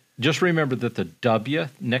 Well, just remember that the W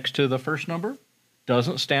next to the first number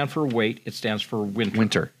doesn't stand for weight. It stands for winter.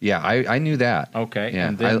 Winter. Yeah, I knew that. Okay. Yeah,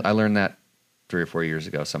 and then, I learned that 3 or 4 years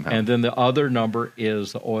ago somehow. And then the other number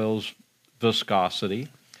is the oil's viscosity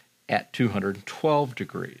at 212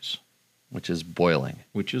 degrees. Which is boiling.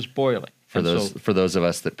 For those of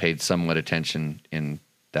us that paid somewhat attention in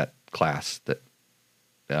that class that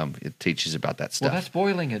it teaches about that stuff. Well, that's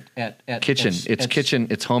boiling at kitchen.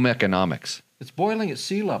 It's home economics. It's boiling at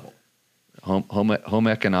sea level. Home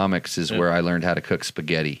economics is where I learned how to cook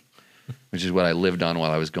spaghetti, which is what I lived on while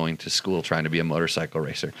I was going to school trying to be a motorcycle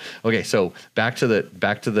racer. Okay, so back to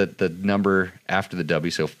the number after the W.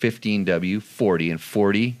 So 15W, 40, and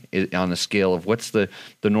 40 is on the scale of what's the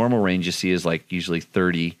normal range you see is like usually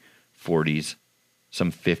 30, 40s,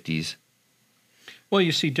 some 50s. Well,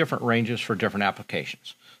 you see different ranges for different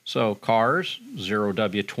applications. So cars,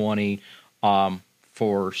 0W20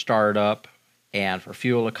 for startup and for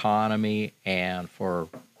fuel economy and for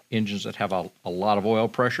engines that have a lot of oil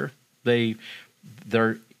pressure.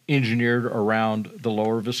 They're engineered around the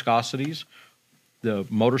lower viscosities. The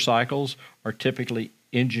motorcycles are typically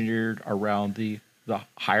engineered around the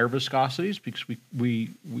higher viscosities because we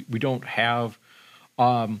don't have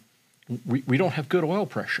we don't have good oil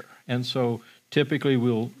pressure, and so typically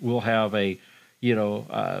we'll have a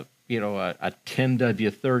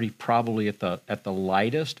 10W30 probably at the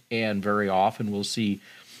lightest, and very often we'll see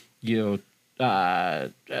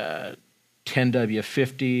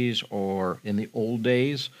 10W50s, or in the old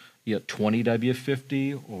days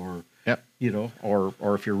 20W50, or yep.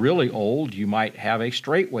 Or if you're really old, you might have a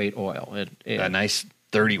straight weight oil. A nice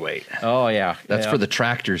 30 weight. Oh yeah, that's for the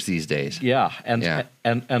tractors these days. Yeah,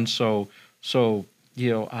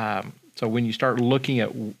 so when you start looking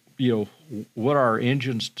at what our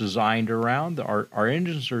engines designed around, our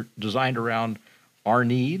engines are designed around our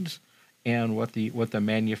needs and what the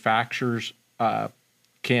manufacturers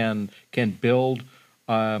can build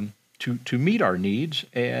to meet our needs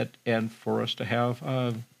and for us to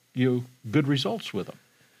have good results with them.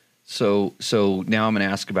 So now I'm going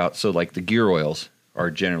to ask about like the gear oils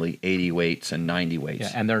are generally 80 weights and 90 weights.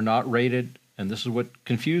 Yeah, and they're not rated, and this is what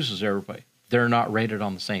confuses everybody. They're not rated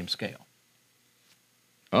on the same scale.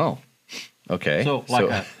 Oh, okay. So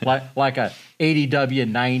like a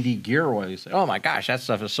 80W90 gear oil, you say, oh my gosh, that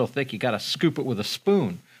stuff is so thick you got to scoop it with a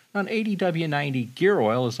spoon. An 80W90 gear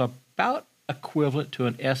oil is about equivalent to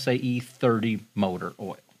an SAE 30 motor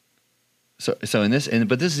oil. So in this,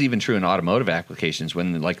 but this is even true in automotive applications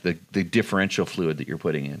when like the differential fluid that you're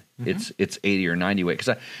putting in, mm-hmm. it's 80 or 90 weight.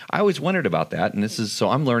 Because I always wondered about that, and so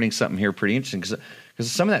I'm learning something here pretty interesting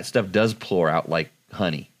because some of that stuff does pour out like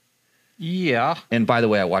honey. Yeah. And by the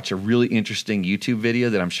way, I watched a really interesting YouTube video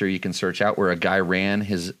that I'm sure you can search out where a guy ran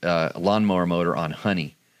his lawnmower motor on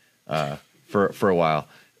honey for a while.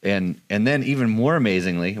 And then even more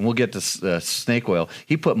amazingly, and we'll get to snake oil,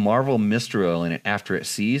 he put Marvel Mystery Oil in it after it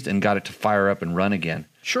seized and got it to fire up and run again.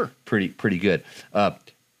 Sure. Pretty good. And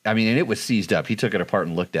it was seized up. He took it apart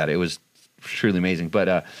and looked at it. It was truly amazing.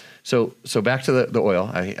 But so back to the oil.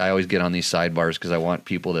 I always get on these sidebars because I want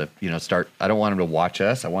people to start. I don't want them to watch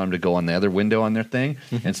us. I want them to go on the other window on their thing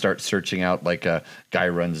and start searching out like a guy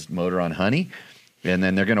runs motor on honey. And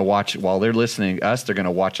then they're going to watch, while they're listening to us, they're going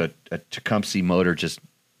to watch a Tecumseh motor just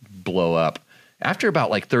blow up after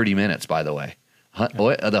about like 30 minutes, by the way.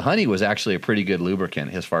 The honey was actually a pretty good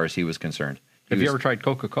lubricant as far as he was concerned. Have you ever tried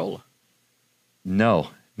Coca-Cola? No,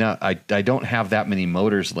 Now, I don't have that many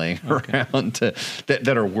motors laying around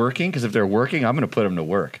that are working, because if they're working, I'm going to put them to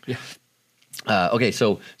work. Yeah. Okay,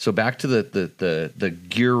 so back to the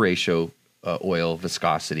gear ratio oil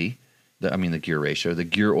viscosity. The gear ratio, the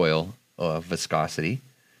gear oil viscosity.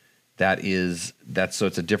 So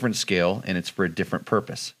it's a different scale, and it's for a different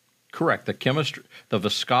purpose. Correct. The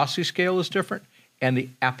viscosity scale is different, and the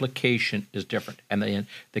application is different, and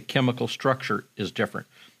the chemical structure is different.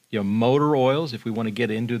 Motor oils, if we want to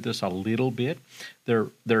get into this a little bit, they're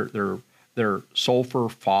sulfur,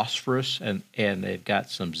 phosphorus, and they've got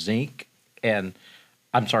some zinc, and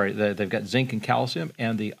they've got zinc and calcium,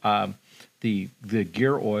 and the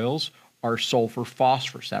gear oils are sulfur,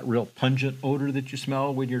 phosphorus, that real pungent odor that you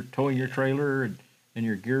smell when you're towing your trailer and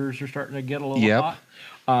your gears are starting to get a little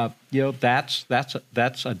hot.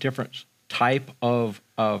 That's a different type of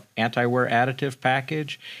anti-wear additive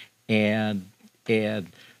package, and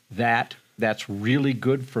that's really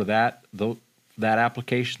good for that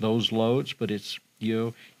application, those loads. But it's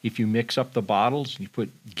if you mix up the bottles and you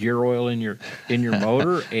put gear oil in your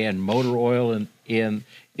motor and motor oil in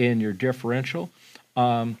your differential.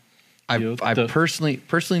 I've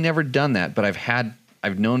personally never done that, but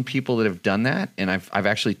I've known people that have done that, and I've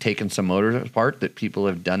actually taken some motors apart that people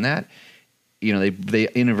have done that. They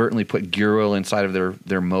inadvertently put gear oil inside of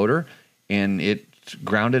their motor, and it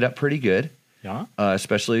ground it up pretty good. Yeah.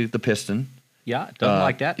 Especially the piston. Yeah, it doesn't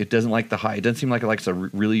like that. It doesn't like the high. It doesn't seem like it likes a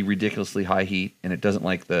really ridiculously high heat, and it doesn't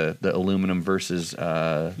like the aluminum versus.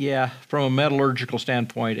 Yeah, from a metallurgical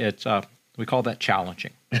standpoint, it's we call that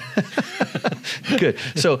challenging. Good.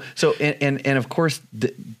 So and of course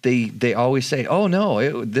they always say, oh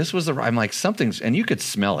no, this was the. I'm like, something's, and you could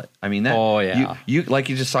smell it. I mean that. Oh yeah. You like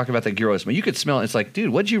you just talked about the gear oil smell. You could smell it. It's like,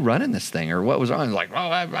 dude, what'd you run in this thing, or what was wrong? It's like,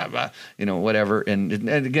 blah, blah, blah, whatever. And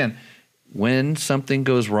again, when something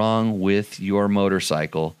goes wrong with your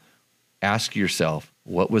motorcycle, ask yourself,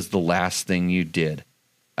 what was the last thing you did?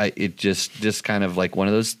 It just kind of like one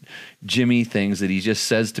of those Jimmy things that he just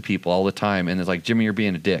says to people all the time. And it's like, Jimmy, you're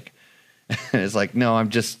being a dick. And it's like, no, I'm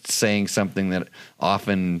just saying something that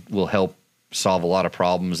often will help solve a lot of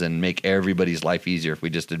problems and make everybody's life easier if we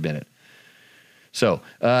just admit it. So,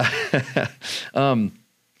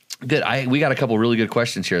 good. We got a couple really good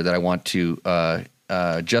questions here that I want to,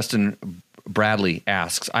 Justin Bradley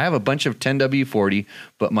asks, I have a bunch of 10W40,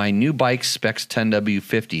 but my new bike specs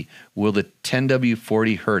 10W50. Will the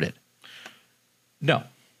 10W40 hurt it? No.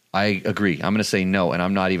 I agree. I'm going to say no, and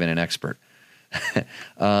I'm not even an expert.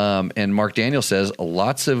 And Mark Daniel says,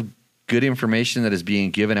 lots of good information that is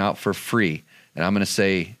being given out for free. And I'm going to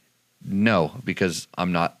say no, because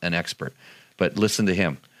I'm not an expert. But listen to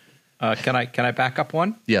him. Can I back up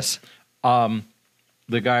one? Yes.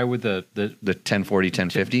 The guy with the 1040,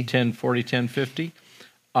 1050? 1040, 1050.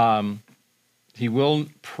 He will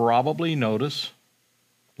probably notice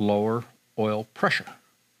lower oil pressure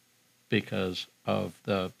because of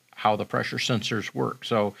how the pressure sensors work.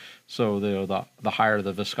 So the higher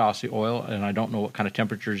the viscosity oil, and I don't know what kind of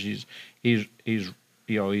temperatures he's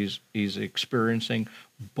experiencing,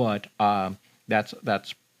 but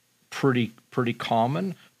that's pretty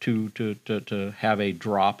common to have a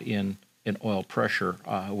drop in oil pressure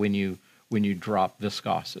when you drop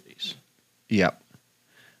viscosities. Yep.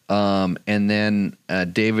 And then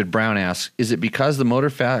David Brown asks, is it because the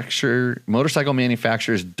motorcycle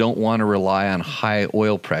manufacturers don't want to rely on high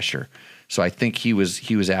oil pressure? So I think he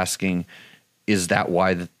was asking, is that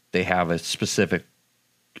why they have a specific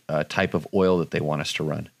type of oil that they want us to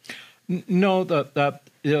run? No, the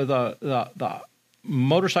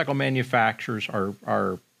motorcycle manufacturers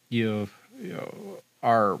are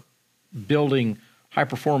building high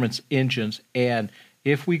performance engines, and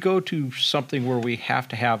if we go to something where we have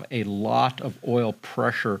to have a lot of oil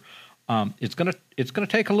pressure, it's gonna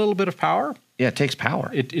take a little bit of power. Yeah, it takes power.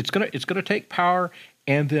 It's gonna take power,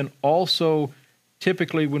 and then also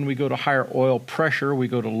typically when we go to higher oil pressure, we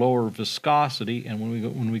go to lower viscosity, and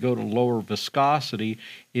when we go to lower viscosity,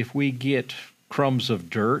 if we get crumbs of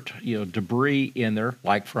dirt, debris in there,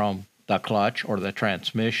 like from the clutch or the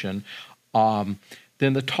transmission,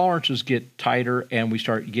 then the tolerances get tighter and we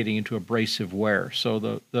start getting into abrasive wear. So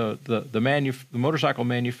the motorcycle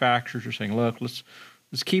manufacturers are saying, look, let's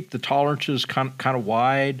keep the tolerances kind of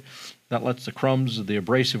wide. That lets the crumbs of the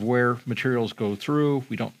abrasive wear materials go through.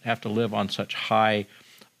 We don't have to live on such high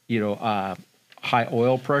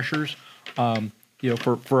oil pressures. And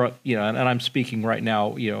I'm speaking right now.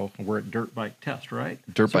 We're at Dirt Bike Test, right?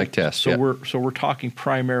 Dirt Bike Test. So we're talking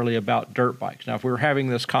primarily about dirt bikes. Now, if we were having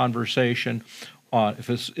this conversation on if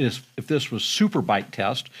this was Super Bike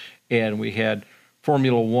Test and we had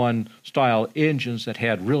Formula One style engines that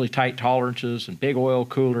had really tight tolerances and big oil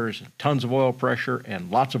coolers and tons of oil pressure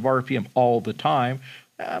and lots of RPM all the time,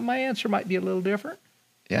 my answer might be a little different.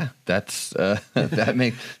 Yeah, that's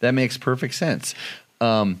that makes perfect sense.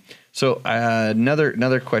 So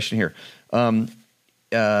another question here, and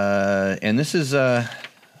this is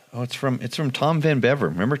it's from Tom Van Beveren.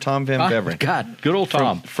 Remember Tom Van Beveren? God, good old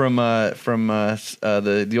Tom. From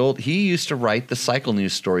the old. He used to write the cycle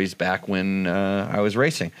news stories back when I was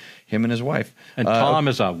racing. Him and his wife. And Tom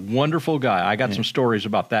is a wonderful guy. I got some stories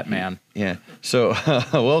about that man. Yeah. So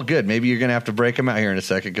well, good. Maybe you're gonna have to break him out here in a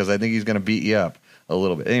second because I think he's gonna beat you up a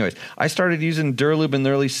little bit. Anyways, I started using Duralube in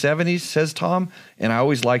the early 70s, says Tom, and I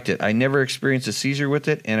always liked it. I never experienced a seizure with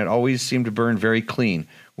it, and it always seemed to burn very clean.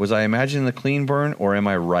 Was I imagining the clean burn, or am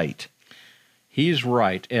I right? He's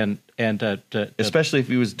right, and especially if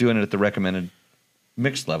he was doing it at the recommended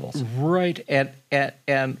mixed levels. Right, and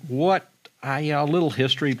what a little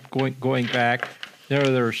history going back.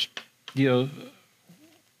 There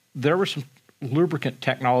was some lubricant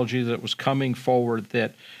technology that was coming forward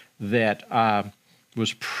that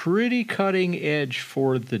was pretty cutting edge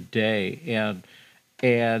for the day, and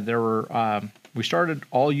there were we started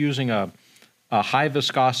all using a high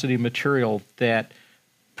viscosity material that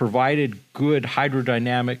provided good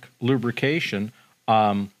hydrodynamic lubrication,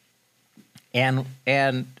 and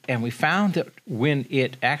we found that when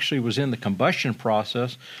it actually was in the combustion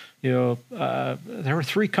process, there were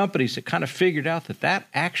 3 companies that kind of figured out that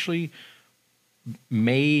actually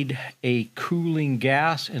made a cooling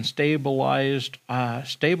gas and stabilized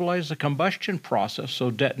the combustion process, so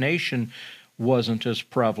detonation wasn't as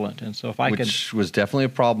prevalent. And so which was definitely a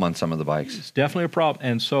problem on some of the bikes. It's definitely a problem.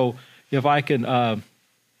 And so if I can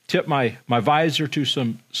tip my visor to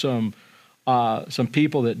some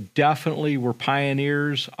people that definitely were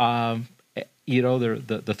pioneers, the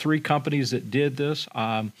 3 companies that did this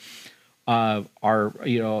are Bob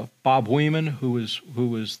Weeman, who was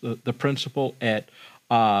the principal at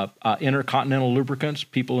Intercontinental Lubricants.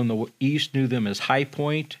 People in the East knew them as High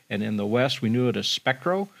Point, and in the West we knew it as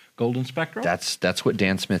Spectro, Golden Spectro. That's what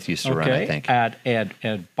Dan Smith used to run, I think.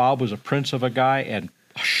 And Bob was a prince of a guy and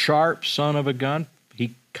a sharp son of a gun.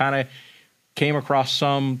 He kind of came across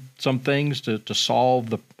some things to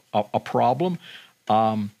solve a problem,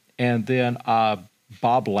 and then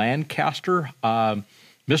Bob Lancaster.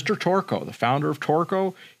 Mr. Torco, the founder of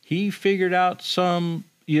Torco, he figured out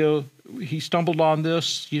he stumbled on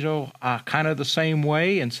this, kind of the same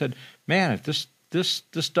way, and said, man, if this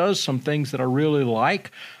does some things that I really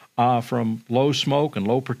like, from low smoke and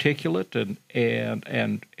low particulate,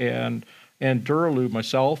 and Duralube,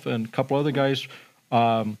 myself and a couple other guys,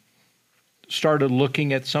 started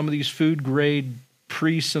looking at some of these food grade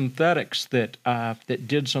pre-synthetics that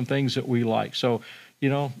did some things that we like. So,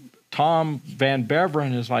 Tom Van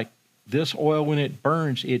Beveren is like, this oil, when it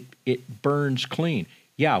burns, it burns clean.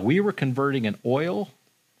 Yeah, we were converting a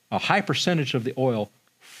high percentage of the oil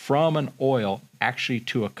from an oil actually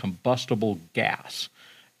to a combustible gas.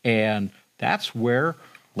 And that's where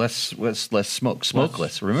less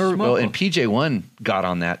smokeless. Remember, well, and PJ1 got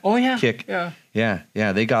on that kick. Yeah.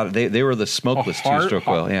 They were the smokeless 2-stroke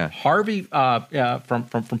oil. Yeah, Harvey from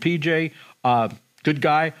PJ, good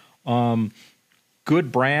guy.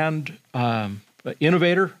 Good brand,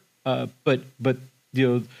 innovator, but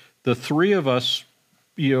the 3 of us,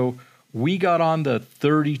 we got on the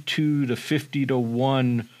 32 to 50 to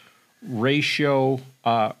 1 ratio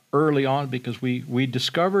early on because we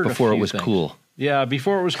discovered before a few it was things. Cool. Yeah,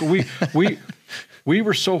 before it was cool. We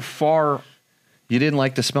were so far. You didn't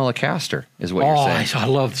like the smell of castor, is what you're saying. I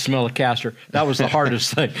love the smell of castor. That was the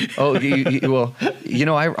hardest thing. I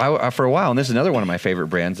for a while, and this is another one of my favorite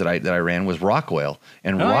brands that I ran was Rock Oil,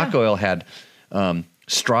 and Rock Oil had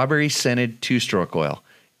strawberry scented 2-stroke oil,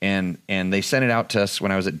 and they sent it out to us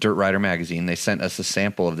when I was at Dirt Rider magazine. They sent us a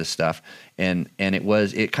sample of this stuff, and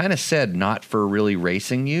it kind of said not for really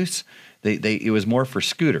racing use. It was more for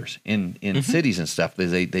scooters in cities and stuff.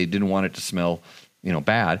 They didn't want it to smell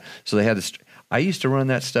bad, so they had this. I used to run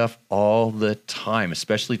that stuff all the time,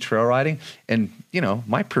 especially trail riding. And,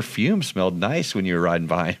 my perfume smelled nice when you were riding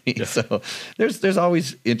behind me. Yeah. So there's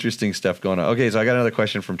always interesting stuff going on. Okay, so I got another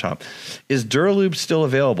question from Tom. Is Duralube still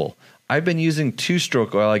available? I've been using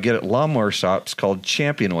 2-stroke oil I get at lawnmower shops called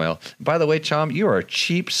Champion Oil. By the way, Tom, you are a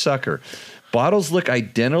cheap sucker. Bottles look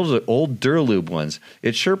identical to old Duralube ones.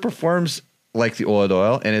 It sure performs like the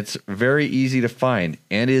oil, and it's very easy to find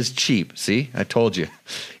and is cheap. See, I told you.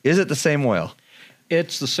 Is it the same oil?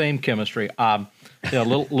 It's the same chemistry. A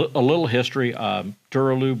little history.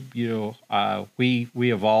 Duralube,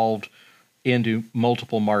 we evolved into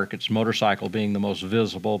multiple markets, motorcycle being the most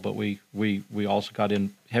visible, but we also got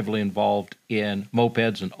heavily involved in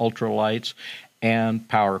mopeds and ultralights and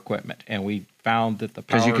power equipment. And we found that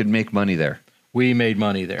because you could make money there. We made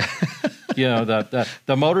money there.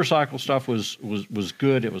 The motorcycle stuff was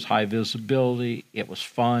good. It was high visibility. It was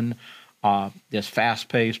fun. It's fast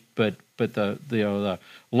paced, but the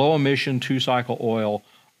low emission 2-cycle oil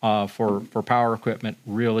for power equipment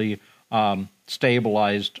really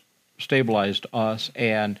stabilized us.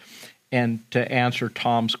 And to answer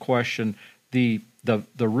Tom's question, the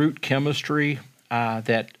root chemistry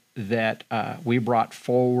that we brought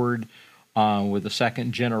forward with the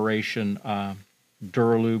second generation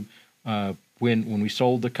Duralube, when we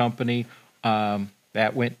sold the company,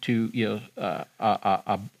 that went to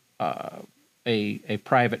a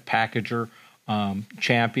private packager,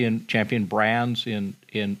 Champion Brands in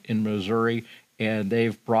Missouri, and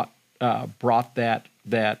they've kept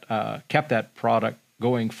that product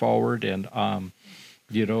going forward. And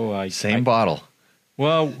same bottle.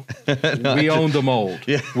 Well, we owned the mold.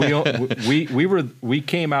 Yeah. We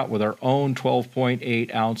came out with our own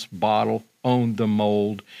 12.8 ounce bottle, owned the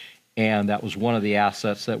mold, and that was one of the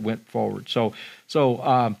assets that went forward. So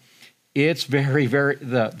it's very, very,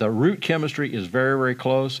 the root chemistry is very, very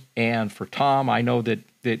close. And for Tom, I know that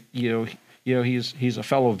he's a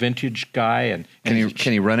fellow vintage guy, and can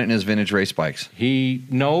he run it in his vintage race bikes?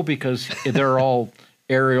 Because they're all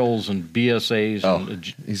Ariels and BSAs. Oh, and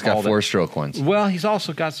he's got 4-stroke ones. Well, he's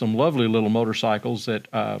also got some lovely little motorcycles that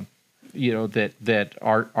are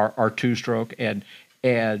 2-stroke, and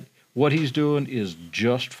what he's doing is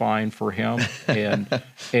just fine for him.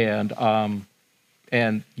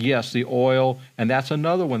 And yes, the oil, and that's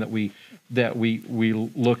another one that we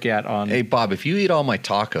look at on. Hey, Bob, if you eat all my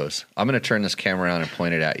tacos, I'm going to turn this camera around and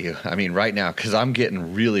point it at you. I mean, right now, because I'm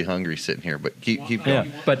getting really hungry sitting here. But keep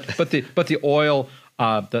going. Yeah, but the oil,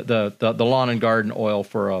 the lawn and garden oil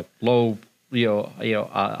for a low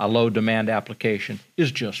a low demand application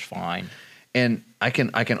is just fine. And I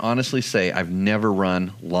can honestly say I've never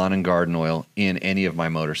run lawn and garden oil in any of my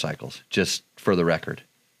motorcycles. Just for the record.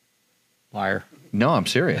 Liar. No, I'm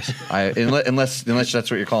serious. Unless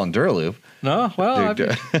that's what you're calling Duralube. No, well,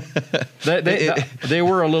 they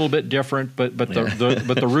were a little bit different, but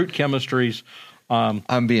the root chemistries.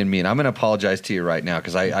 I'm being mean. I'm going to apologize to you right now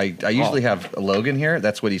because I usually have Logan here.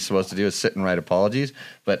 That's what he's supposed to do, is sit and write apologies.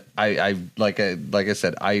 But like I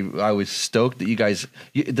said, I was stoked that you guys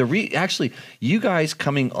you guys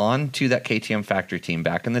coming on to that KTM factory team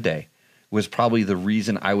back in the day was probably the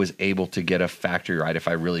reason I was able to get a factory ride, if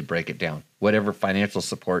I really break it down. Whatever financial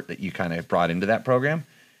support that you kind of brought into that program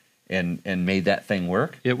and made that thing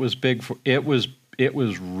work. It was big. It was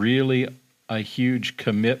really a huge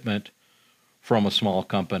commitment from a small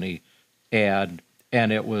company, and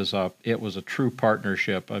it was a true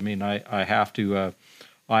partnership. I mean, I have to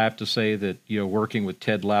say that working with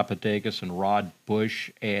Ted Lapidegas and Rod Bush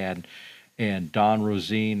and Don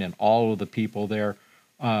Rosine and all of the people there,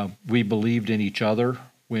 we believed in each other.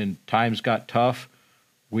 When times got tough,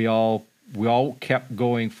 we all kept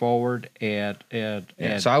going forward, and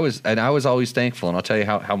so I was always thankful, and I'll tell you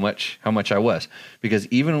how much I was, because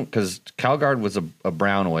CalGuard was a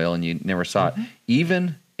brown oil and you never saw it,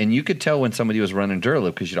 and you could tell when somebody was running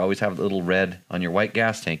Duralube because you'd always have the little red on your white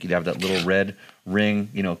gas tank. You'd have that little red ring,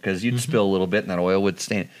 because you'd spill a little bit and that oil would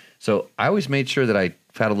stain. So I always made sure that I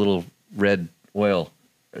had a little red oil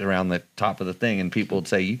around the top of the thing, and people would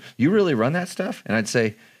say, "You really run that stuff?" And I'd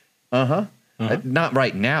say, "Uh-huh." Not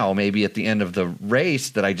right now, maybe at the end of the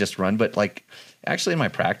race that I just run, but like actually in my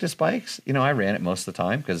practice bikes, I ran it most of the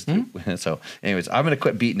time because. So, anyways, I'm going to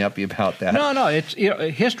quit beating up you about that. No, it's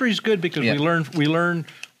history's good because we learned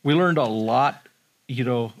a lot,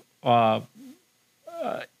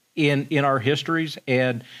 in our histories,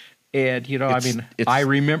 and I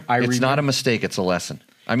remember. It's not a mistake; it's a lesson.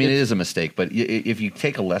 I mean, it is a mistake, but if you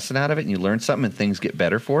take a lesson out of it and you learn something and things get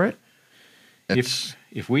better for it,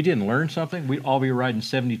 if we didn't learn something, we'd all be riding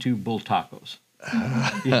 72 Bull Tacos.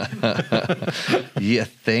 Yeah,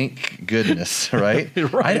 thank goodness, right?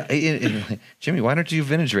 Right. Jimmy, why don't you do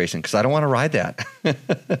vintage racing? Because I don't want to ride that.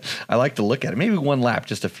 I like to look at it. Maybe one lap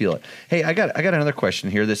just to feel it. Hey, I got another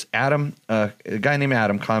question here. This Adam, a guy named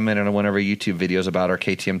Adam, commented on one of our YouTube videos about our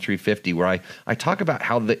KTM 350, where I talk about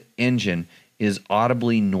how the engine is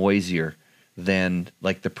audibly noisier than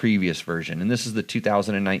like the previous version. And this is the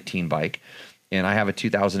 2019 bike. And I have a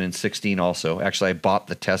 2016 also. Actually, I bought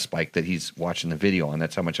the test bike that he's watching the video on.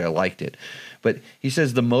 That's how much I liked it. But he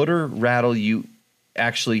says the motor rattle you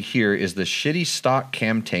actually hear is the shitty stock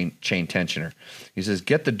cam chain tensioner. He says,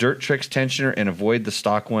 get the Dirt Tricks tensioner and avoid the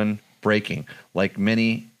stock one breaking, like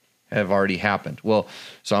many have already happened. Well,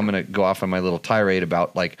 so I'm going to go off on my little tirade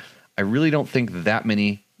about like, I really don't think that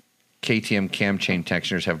many KTM cam chain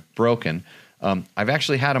tensioners have broken. I've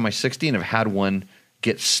actually had on my 60 and I've had one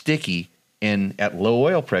get sticky, and at low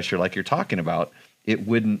oil pressure, like you're talking about, it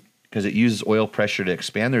wouldn't, because it uses oil pressure to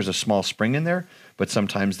expand. There's a small spring in there, but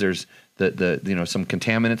sometimes there's the some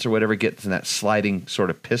contaminants or whatever gets in that sliding sort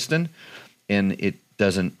of piston, and it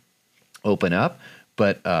doesn't open up.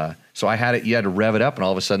 But so I had it. You had to rev it up, and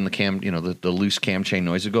all of a sudden the cam, the loose cam chain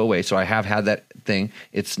noise would go away. So I have had that thing.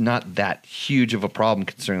 It's not that huge of a problem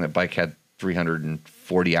considering that bike had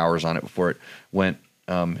 340 hours on it before it went,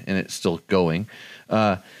 and it's still going.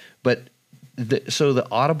 But so the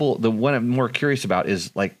audible, the one I'm more curious about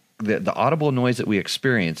is like the audible noise that we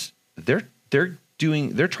experience. They're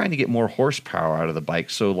trying to get more horsepower out of the bike.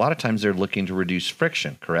 So a lot of times they're looking to reduce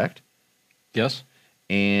friction, correct? Yes.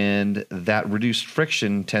 And that reduced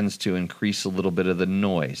friction tends to increase a little bit of the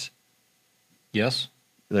noise. Yes.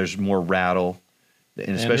 There's more rattle,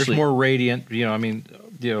 and especially there's more radiant.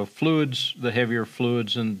 Fluids, the heavier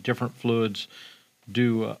fluids and different fluids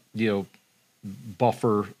do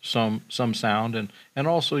buffer some sound, and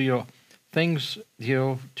also things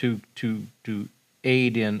to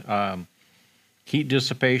aid in heat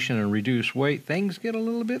dissipation and reduce weight. Things get a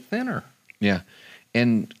little bit thinner. Yeah.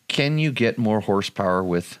 And can you get more horsepower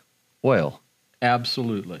with oil?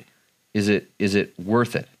 Absolutely. Is it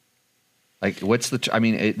worth it? Like, what's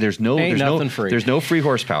there's no free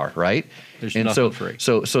horsepower, right? There's and nothing free.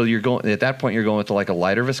 So you're going at that point. You're going with like a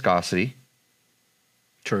lighter viscosity.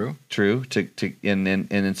 True.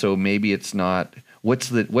 And so maybe it's not. What's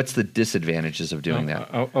the disadvantages of doing that?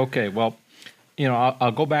 Okay. Well,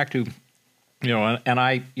 I'll go back to, and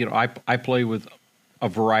I play with a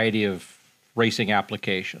variety of racing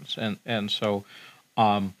applications, and so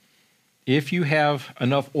if you have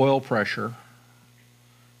enough oil pressure,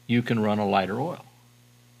 you can run a lighter oil.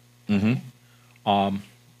 Mm-hmm.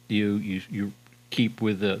 You keep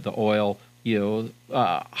with the oil,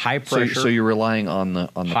 high pressure. So you're relying on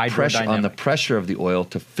the pressure of the oil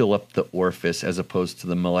to fill up the orifice, as opposed to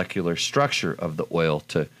the molecular structure of the oil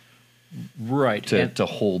to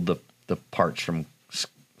hold the parts from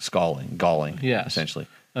galling. Yes. Essentially.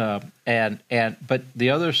 But the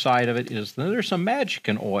other side of it is there's some magic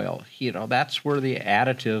in oil. That's where the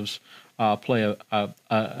additives play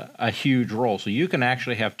a huge role. So you can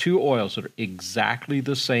actually have two oils that are exactly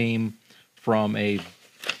the same from a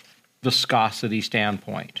viscosity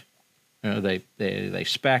standpoint. They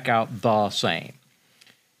spec out the same,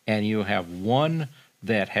 and you have one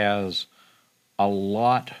that has a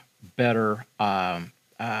lot better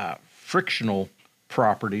frictional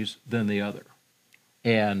properties than the other.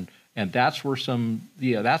 And that's where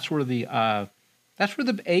that's where the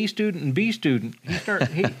A student and B student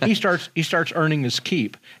he starts earning his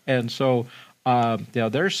keep. And so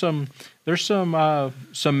there's some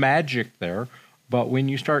magic there, but when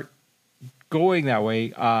you start going that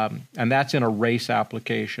way, and that's in a race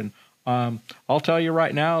application, I'll tell you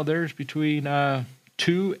right now, there's between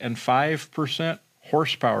 2 and 5%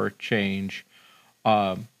 horsepower change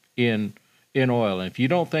in oil. And if you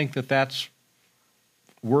don't think that that's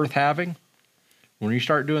worth having, when you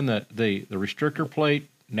start doing the restrictor plate,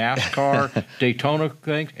 NASCAR, Daytona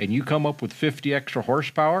things, and you come up with 50 extra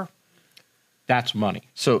horsepower, that's money.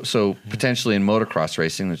 So potentially in motocross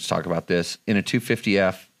racing, let's talk about this. In a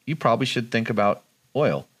 250F, you probably should think about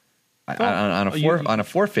oil. On a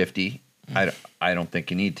 450, I don't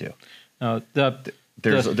think you need to.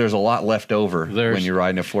 There's a lot left over when you're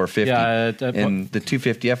riding a 450, and the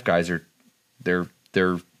 250F guys they're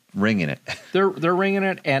ringing it. They're ringing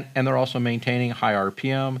it, and they're also maintaining high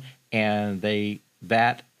RPM, and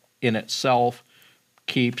that in itself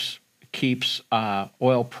keeps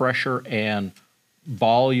oil pressure and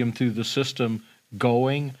volume through the system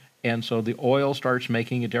going, and so the oil starts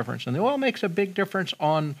making a difference, and the oil makes a big difference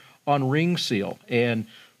on ring seal. And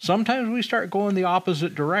sometimes we start going the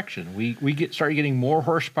opposite direction. We start getting more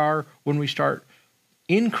horsepower when we start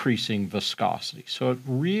increasing viscosity. So it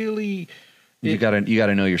really you got to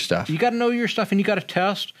know your stuff. You got to know your stuff, and you got to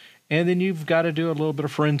test, and then you've got to do a little bit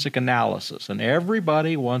of forensic analysis. And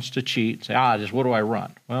everybody wants to cheat and say, just what do I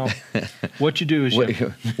run? Well, what you do is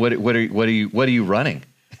what are you running?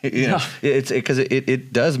 It's because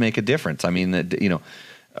it does make a difference. I mean,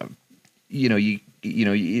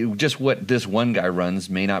 just what this one guy runs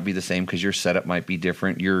may not be the same because your setup might be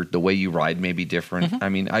different. The way you ride may be different. Mm-hmm. I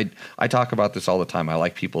mean, I talk about this all the time. I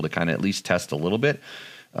like people to kind of at least test a little bit.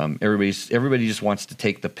 Everybody just wants to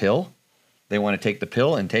take the pill. They want to take the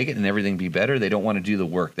pill and take it and everything be better. They don't want to do the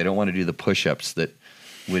work. They don't want to do the push-ups that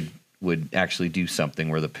would would actually do something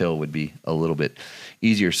where the pill would be a little bit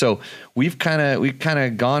easier. So we've kind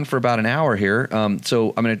of gone for about an hour here.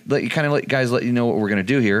 So I'm going to let you know what we're going to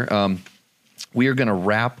do here. We are going to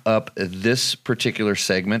wrap up this particular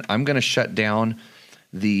segment. I'm going to shut down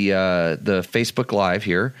the Facebook Live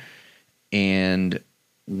here, and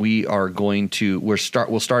we are going to we'll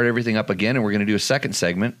start everything up again, and we're going to do a second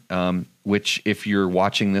segment, which if you're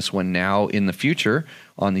watching this one now in the future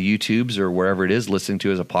on the YouTubes or wherever it is, listening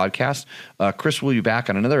to as a podcast, Chris will be back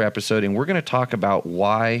on another episode, and we're going to talk about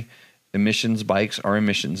why emissions bikes are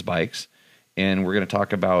emissions bikes, and we're going to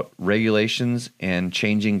talk about regulations and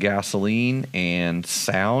changing gasoline and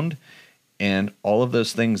sound and all of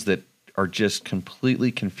those things that are just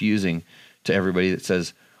completely confusing to everybody that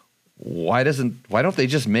says, why don't they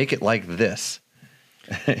just make it like this?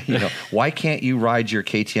 Why can't you ride your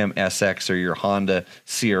KTM SX or your Honda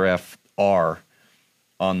CRF R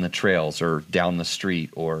on the trails or down the street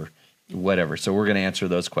or whatever? So we're going to answer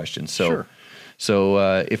those questions. So, Sure.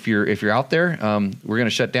 So if you're out there, we're going to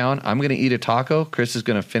shut down. I'm going to eat a taco. Chris is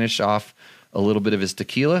going to finish off a little bit of his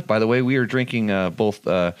tequila. By the way, we are drinking both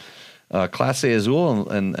Clase Azul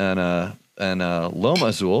and Loma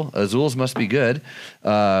Azul. Azuls must be good.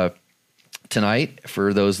 Tonight,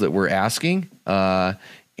 for those that were asking,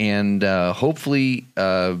 and hopefully,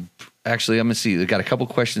 actually, I'm going to see. We've got a couple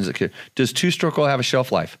questions. Does two-stroke oil have a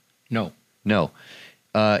shelf life? No.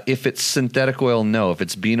 If it's synthetic oil, no. If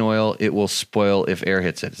it's bean oil, it will spoil if air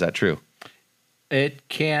hits it. Is that true? It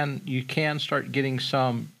can. You can start getting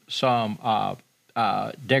some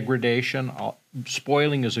degradation.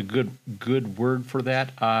 Spoiling is a good word for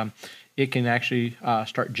that. It can actually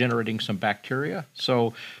start generating some bacteria.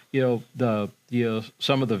 So,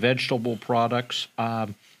 some of the vegetable products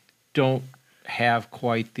don't have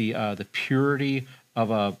quite the purity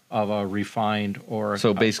of a refined or.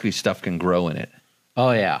 So basically, stuff can grow in it.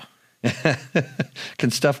 Oh yeah.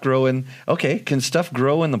 Can stuff grow in? Okay, can stuff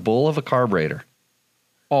grow in the bowl of a carburetor?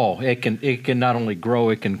 Oh, it can not only grow,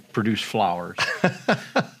 it can produce flowers.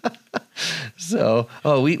 So,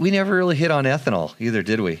 we never really hit on ethanol either,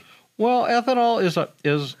 did we? Well, ethanol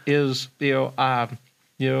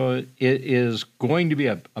it is going to be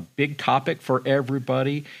a big topic for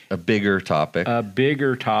everybody. A bigger topic,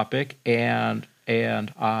 and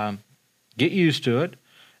get used to it,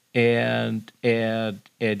 and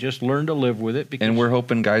just learn to live with it. And we're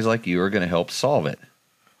hoping guys like you are going to help solve it.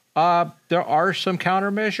 There are some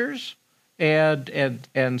countermeasures,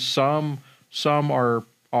 and some are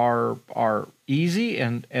easy,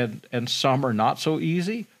 and some are not so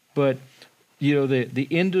easy. But the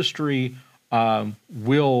industry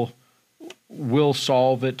will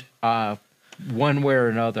solve it one way or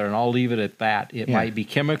another, and I'll leave it at that. It might be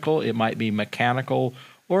chemical, it might be mechanical,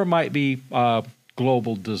 or it might be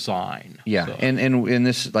global design. Yeah, so. and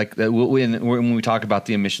this when we talk about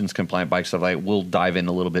the emissions compliant bike stuff, we'll dive in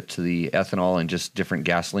a little bit to the ethanol and just different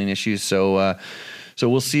gasoline issues. So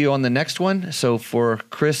we'll see you on the next one. So for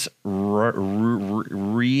Chris Real,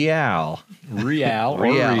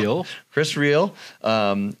 Chris Real,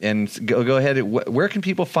 and go ahead. Where can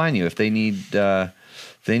people find you if they need to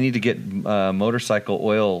get motorcycle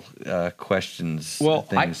oil questions? Well,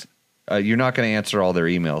 things. You're not going to answer all their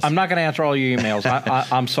emails. I'm not going to answer all your emails.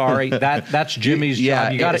 I'm sorry. That's Jimmy's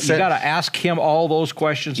job. You got to ask him all those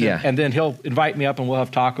questions, and then he'll invite me up, and we'll have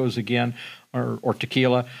tacos again or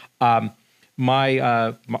tequila. I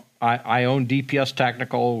own DPS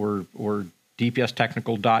Technical or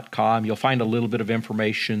dpstechnical.com. You'll find a little bit of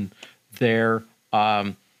information there.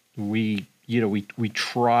 We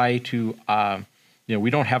try to. We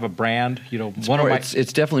don't have a brand.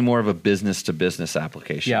 It's definitely more of a business to business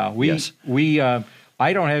application. Yeah,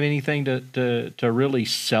 I don't have anything to really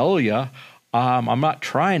sell you. I'm not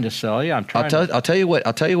trying to sell you. I'll tell you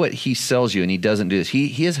what he sells you, and he doesn't do this. He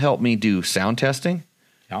has helped me do sound testing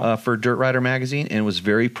for Dirt Rider magazine, and was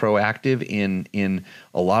very proactive in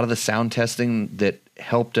a lot of the sound testing that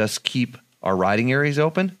helped us keep our riding areas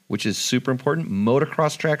open, which is super important.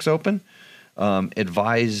 Motocross tracks open.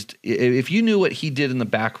 Advised, if you knew what he did in the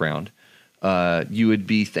background, you would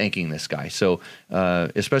be thanking this guy. So,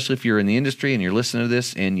 especially if you're in the industry and you're listening to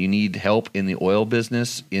this and you need help in the oil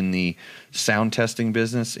business, in the sound testing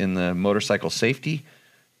business, in the motorcycle safety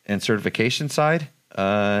and certification side,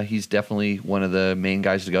 he's definitely one of the main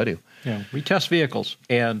guys to go to. Yeah, we test vehicles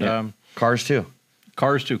and cars too.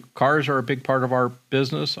 Cars are a big part of our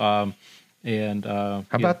business. How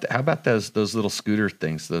about those little scooter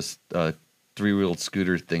things? Those 3-wheeled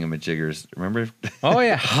scooter thingamajiggers. Remember? Oh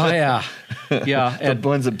yeah. Yeah. The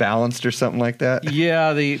ones that balanced or something like that.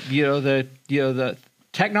 Yeah. The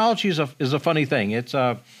technology is a funny thing. It's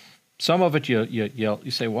some of it you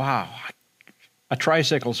say, wow, a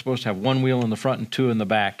tricycle is supposed to have one wheel in the front and two in the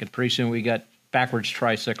back, and pretty soon we got backwards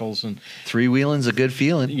tricycles and three-wheeling's a good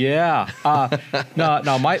feeling. Yeah.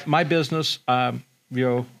 No. My business,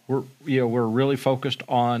 we're really focused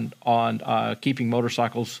on keeping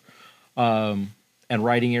motorcycles and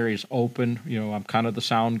riding areas open. I'm kind of the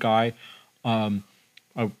sound guy.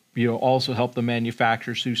 Also help the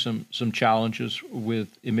manufacturers through some challenges with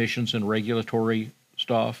emissions and regulatory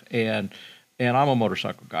stuff. And I'm a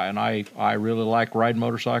motorcycle guy, and I really like riding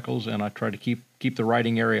motorcycles, and I try to keep the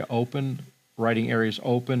riding areas open.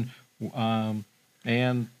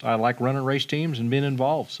 And I like running race teams and being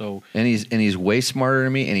involved. So and he's way smarter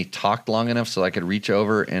than me, and he talked long enough so I could reach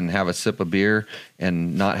over and have a sip of beer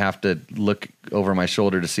and not have to look over my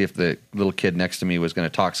shoulder to see if the little kid next to me was going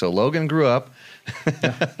to talk. So Logan grew up.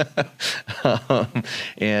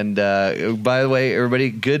 And by the way,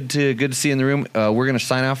 everybody, good to see you in the room. We're going to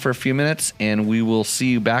sign off for a few minutes, and we will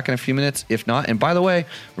see you back in a few minutes. If not, and by the way,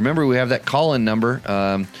 remember we have that call-in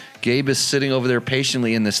number. Gabe is sitting over there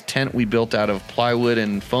patiently in this tent we built out of plywood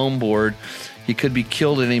and foam board. He could be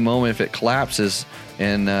killed at any moment if it collapses,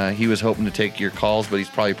 and he was hoping to take your calls, but he's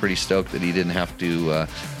probably pretty stoked that he didn't have to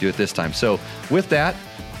do it this time. So with that,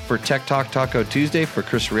 for Tech Talk Taco Tuesday, for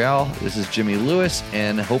Chris Real, this is Jimmy Lewis,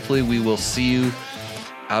 and hopefully we will see you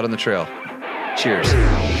out on the trail. Cheers.